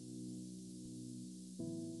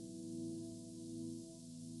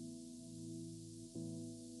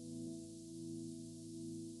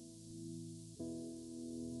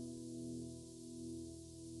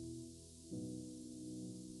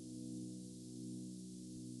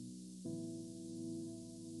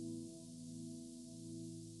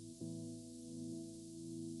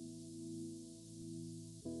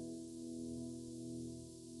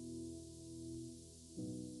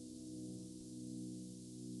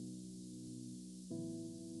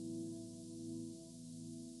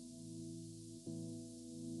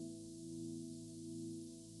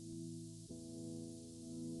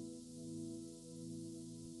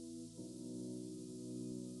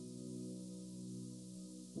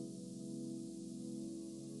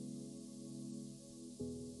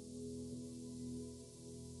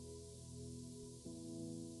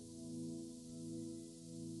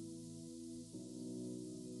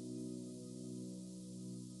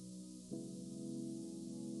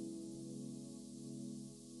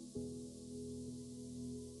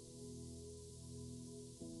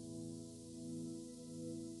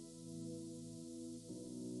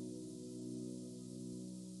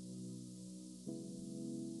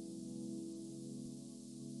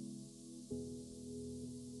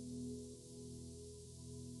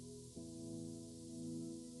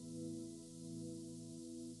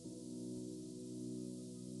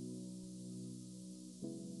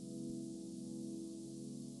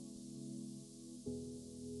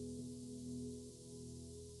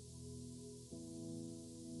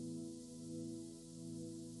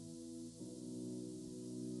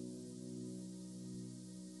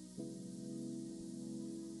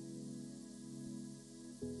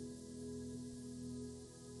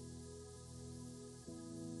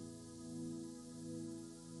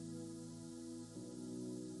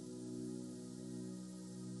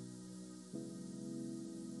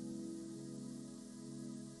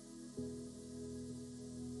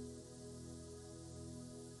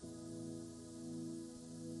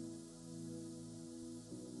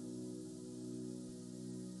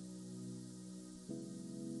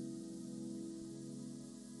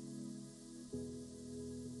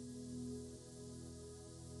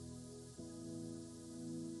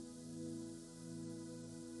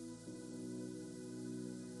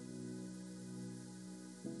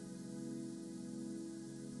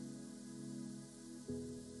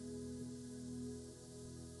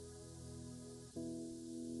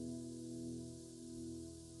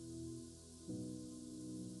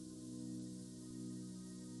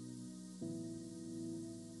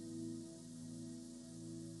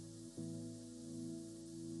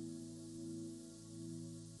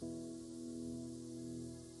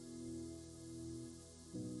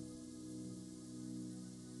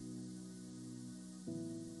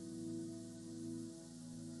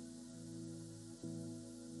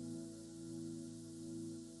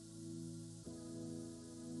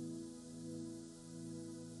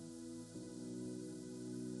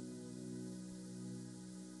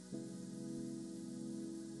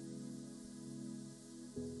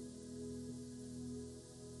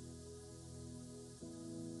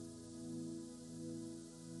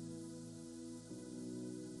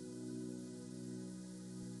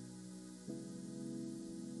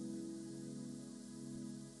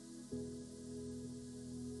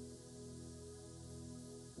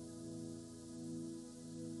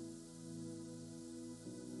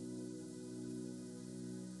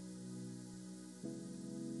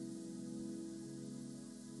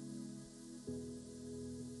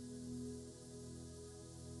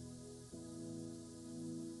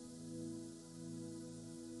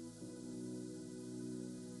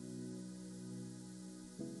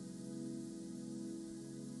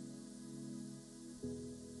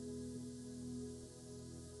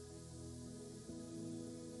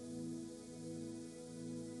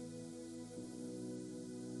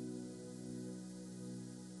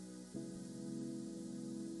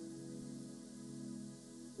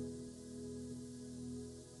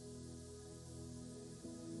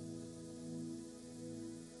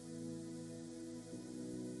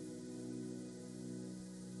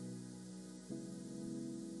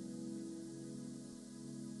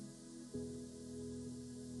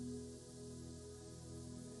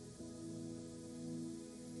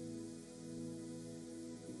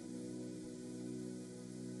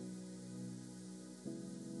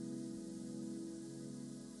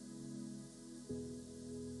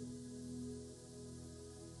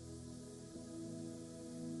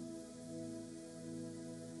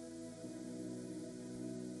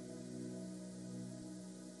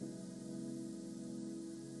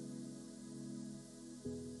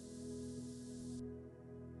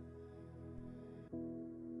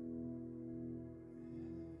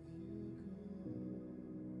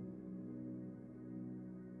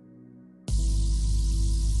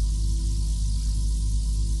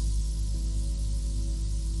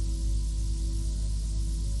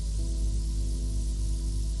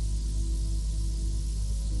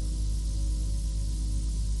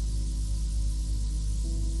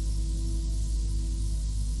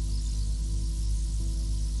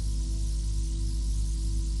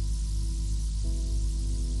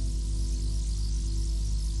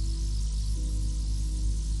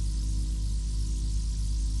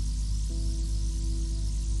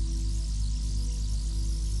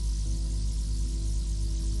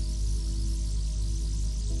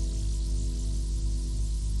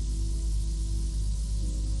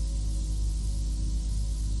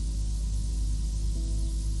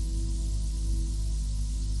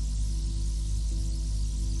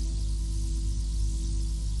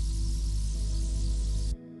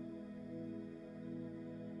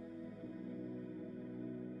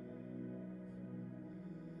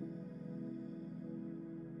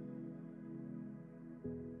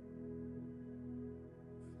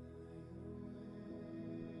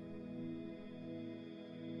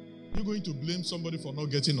 you going to blame somebody for not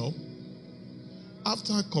getting up?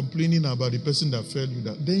 After complaining about the person that failed you,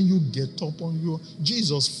 then you get up on your.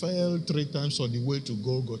 Jesus fell 3 times on the way to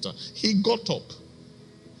Golgotha. He got up.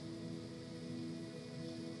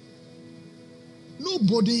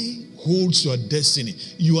 Nobody holds your destiny.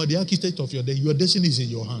 You are the architect of your destiny. Your destiny is in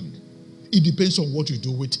your hand. It depends on what you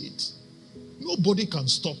do with it. Nobody can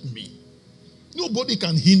stop me. Nobody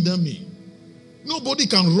can hinder me. Nobody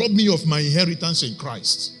can rob me of my inheritance in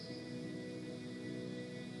Christ.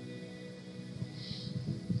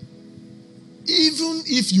 Even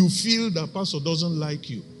if you feel that pastor doesn't like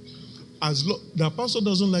you, that pastor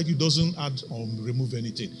doesn't like you doesn't add or remove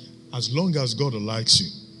anything. As long as God likes you.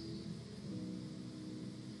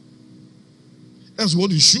 That's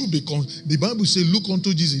what it should be. The Bible says, look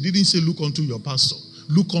unto Jesus. It didn't say look unto your pastor.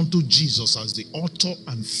 Look unto Jesus as the author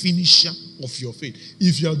and finisher of your faith.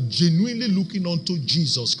 If you are genuinely looking unto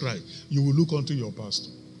Jesus Christ, you will look unto your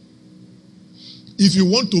pastor. If you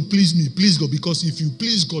want to please me, please God. Because if you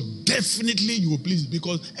please God, definitely you will please.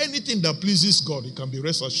 Because anything that pleases God, it can be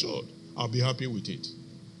rest assured. I'll be happy with it.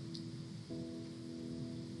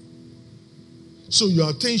 So your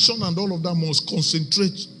attention and all of that must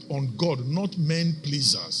concentrate on God, not men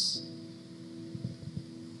pleasers.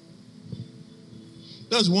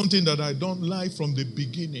 That's one thing that I don't like from the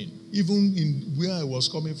beginning, even in where I was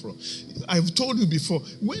coming from. I've told you before,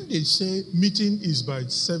 when they say meeting is by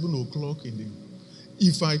 7 o'clock in the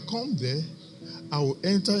if I come there, I will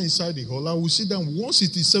enter inside the hall. I will sit down. Once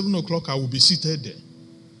it is 7 o'clock, I will be seated there.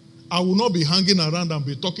 I will not be hanging around and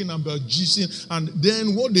be talking about Jesus. And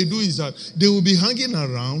then what they do is that they will be hanging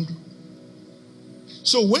around.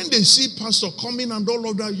 So when they see pastor coming and all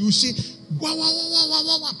of that, you see, wah, wah, wah, wah,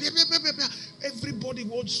 wah, wah, blah, blah, blah, blah. Everybody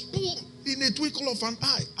was boom in a twinkle of an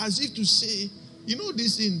eye, as if to say, you know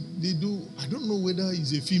this thing they do, I don't know whether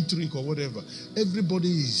it's a film trick or whatever. Everybody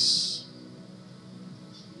is.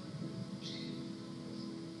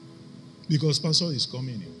 Because pastor is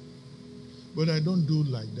coming in. But I don't do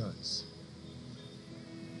like that.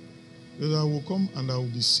 But I will come and I will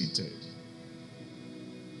be seated.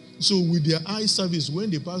 So with their eye service,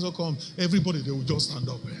 when the pastor comes, everybody, they will just stand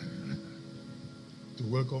up to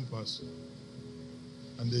welcome pastor.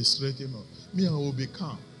 And they straighten up. Me, I will be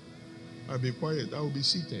calm. I'll be quiet. I will be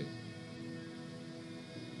seated.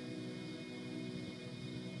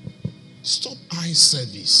 Stop eye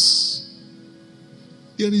service.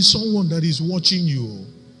 There is someone that is watching you.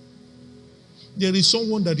 There is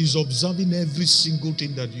someone that is observing every single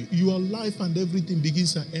thing that your life and everything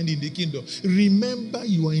begins and ends in the kingdom. Remember,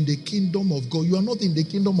 you are in the kingdom of God. You are not in the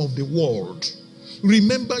kingdom of the world.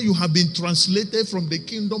 Remember, you have been translated from the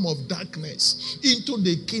kingdom of darkness into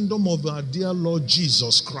the kingdom of our dear Lord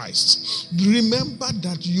Jesus Christ. Remember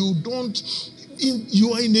that you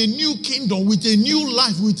are in a new kingdom with a new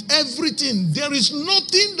life, with everything. There is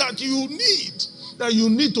nothing that you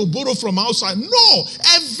need to borrow from outside. No,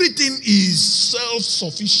 everything is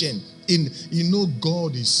self-sufficient.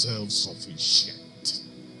 God is self-sufficient.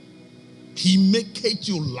 He maketh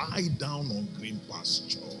you lie down on green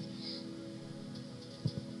pasture.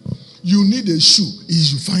 You need a shoe,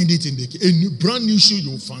 you find it in a brand new shoe,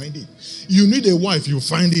 you'll find it. You need a wife, you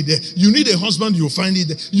find it there. You need a husband, you find it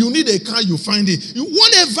there. You need a car, you find it.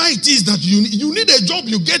 Whatever it is that you need a job,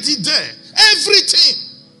 you get it there. Everything.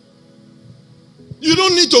 You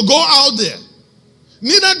don't need to go out there.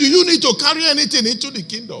 Neither do you need to carry anything into the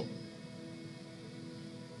kingdom.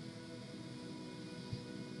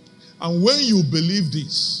 And when you believe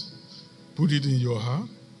this, put it in your heart,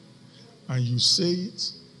 and you say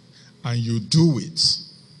it, and you do it,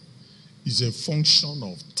 is a function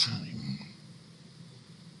of time.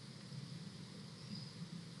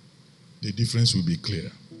 The difference will be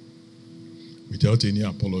clear. Without any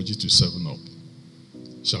apology to 7 Up.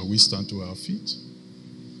 Shall we stand to our feet?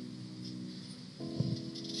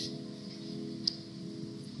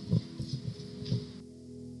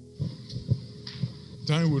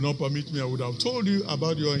 Time will not permit me. I would have told you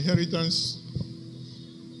about your inheritance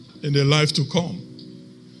in the life to come.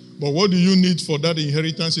 But what do you need for that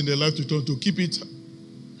inheritance in the life to come? To keep it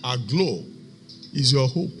aglow is your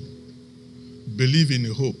hope. Believe in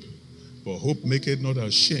hope. For hope maketh not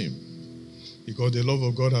ashamed. Because the love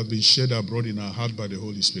of God has been shed abroad in our heart by the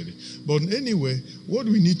Holy Spirit. But anyway, what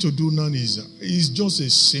we need to do now is just a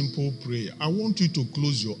simple prayer. I want you to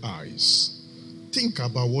close your eyes. Think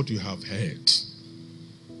about what you have heard.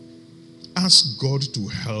 Ask God to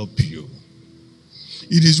help you.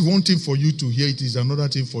 It is one thing for you to hear, it is another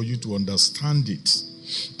thing for you to understand it.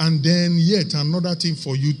 And then yet another thing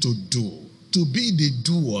for you to do. To be the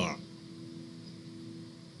doer.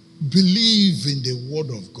 Believe in the word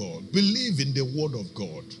of God. Believe in the word of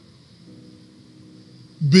God.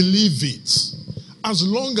 believe it. As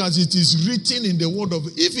long as it is written in the word of,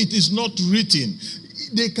 if it is not written,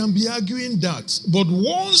 they can be arguing that. But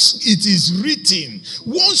once it is written,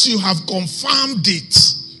 once you have confirmed it,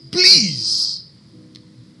 please,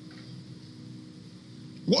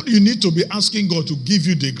 what you need to be asking God to give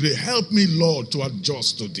you the grace, help me, Lord, to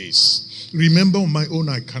adjust to this. Remember, on my own,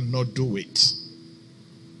 I cannot do it.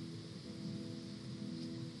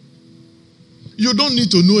 You don't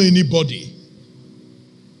need to know anybody.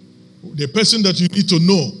 The person that you need to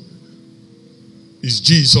know is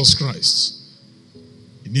Jesus Christ.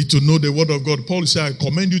 You need to know the word of God. Paul said, I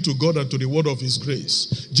commend you to God and to the word of his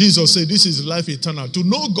grace. Jesus said, this is life eternal, to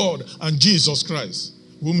know God and Jesus Christ,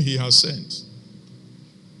 whom he has sent.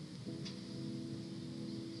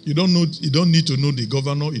 You don't need to know the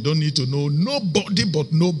governor. You don't need to know nobody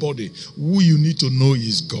but nobody. Who you need to know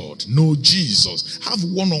is God. Know Jesus. Have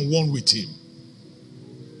one-on-one with him.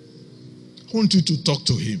 I want you to talk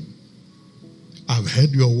to him. I've heard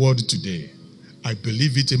your word today. I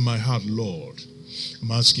believe it in my heart, Lord.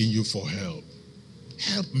 I'm asking you for help.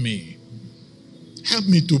 Help me. Help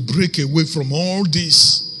me to break away from all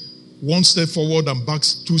this. One step forward and back,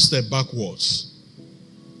 2 steps backwards.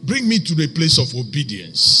 Bring me to the place of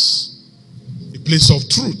obedience. A place of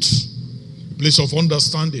truth. A place of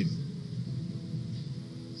understanding.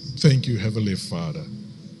 Thank you, Heavenly Father.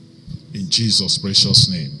 In Jesus' precious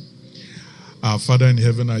name. Our Father in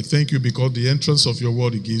heaven, I thank you because the entrance of your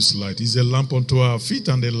word gives light. It's a lamp unto our feet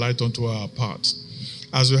and a light unto our path.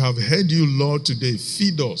 As we have heard you, Lord, today,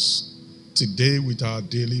 feed us today with our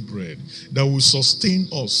daily bread that will sustain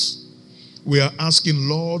us. We are asking,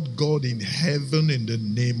 Lord God in heaven, in the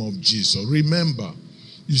name of Jesus. Remember,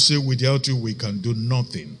 you say without you we can do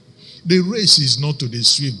nothing. The race is not to the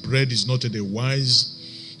swift, bread is not to the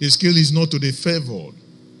wise, the skill is not to the favored.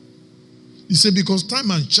 He said, because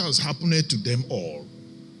time and chance happened to them all.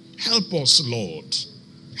 Help us, Lord.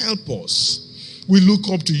 Help us. We look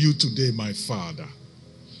up to you today, my Father.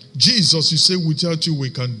 Jesus, you say, without you we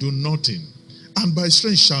can do nothing. And by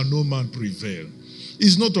strength shall no man prevail.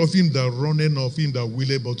 It's not of him that runneth, of him that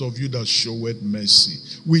willeth, but of you that showeth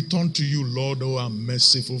mercy. We turn to you, Lord, O our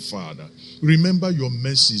merciful Father. Remember your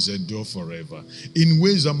mercies endure forever. In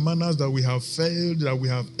ways and manners that we have failed, that we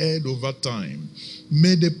have erred over time.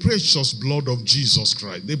 May the precious blood of Jesus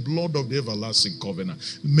Christ, the blood of the everlasting covenant,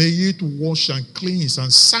 may it wash and cleanse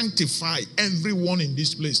and sanctify everyone in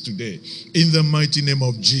this place today. In the mighty name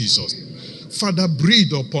of Jesus. Father,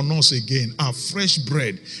 breathe upon us again a fresh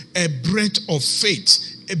bread, a breath of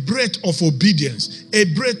faith, a breath of obedience, a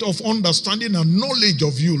breath of understanding and knowledge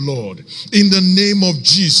of you, Lord. In the name of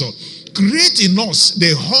Jesus, create in us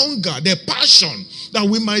the hunger, the passion, that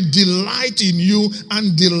we might delight in you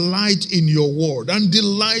and delight in your word and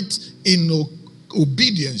delight in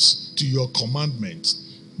obedience to your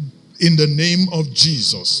commandments. In the name of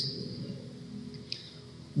Jesus.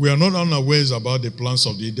 We are not unawares about the plans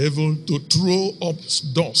of the devil to throw up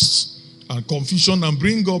dust and confusion and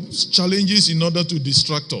bring up challenges in order to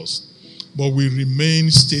distract us. But we remain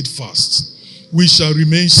steadfast. We shall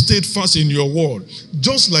remain steadfast in your word,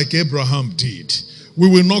 just like Abraham did. We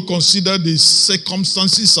will not consider the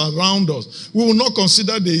circumstances around us. We will not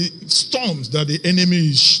consider the storms that the enemy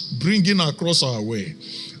is bringing across our way.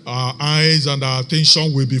 Our eyes and our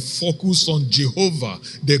attention will be focused on Jehovah,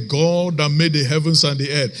 the God that made the heavens and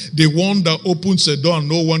the earth, the one that opens a door and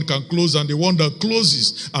no one can close, and the one that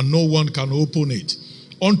closes and no one can open it.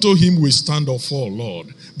 Unto him we stand or fall,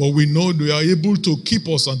 Lord. But we know you are able to keep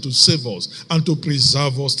us and to save us and to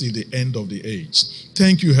preserve us till the end of the age.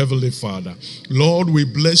 Thank you, Heavenly Father. Lord, we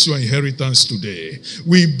bless your inheritance today.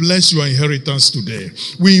 We bless your inheritance today.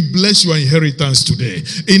 We bless your inheritance today.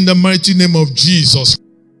 In the mighty name of Jesus.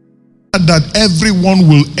 That everyone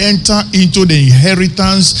will enter into the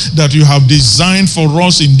inheritance that you have designed for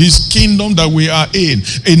us in this kingdom that we are in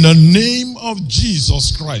the name of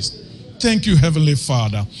Jesus Christ. Thank you, Heavenly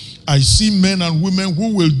Father. I see men and women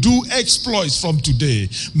who will do exploits from today.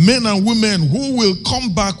 Men and women who will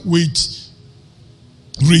come back with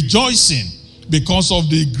rejoicing because of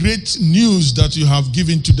the great news that you have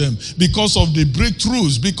given to them, because of the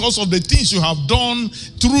breakthroughs, because of the things you have done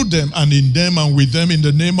through them and in them and with them in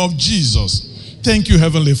the name of Jesus. Thank you,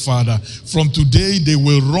 Heavenly Father. From today, they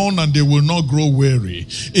will run and they will not grow weary.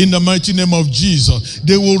 In the mighty name of Jesus,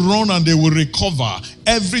 they will run and they will recover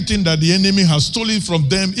everything that the enemy has stolen from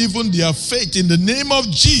them, even their faith in the name of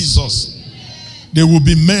Jesus. There will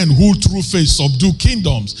be men who through faith subdue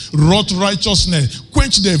kingdoms, wrought righteousness,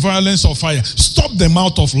 quench the violence of fire, stop them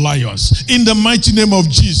out of lions. In the mighty name of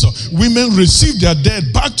Jesus, women receive their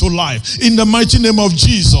dead back to life. In the mighty name of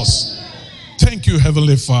Jesus. Thank you,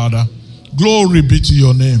 Heavenly Father. Glory be to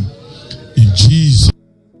your name. In Jesus.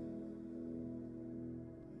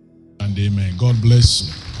 And amen. God bless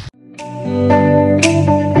you.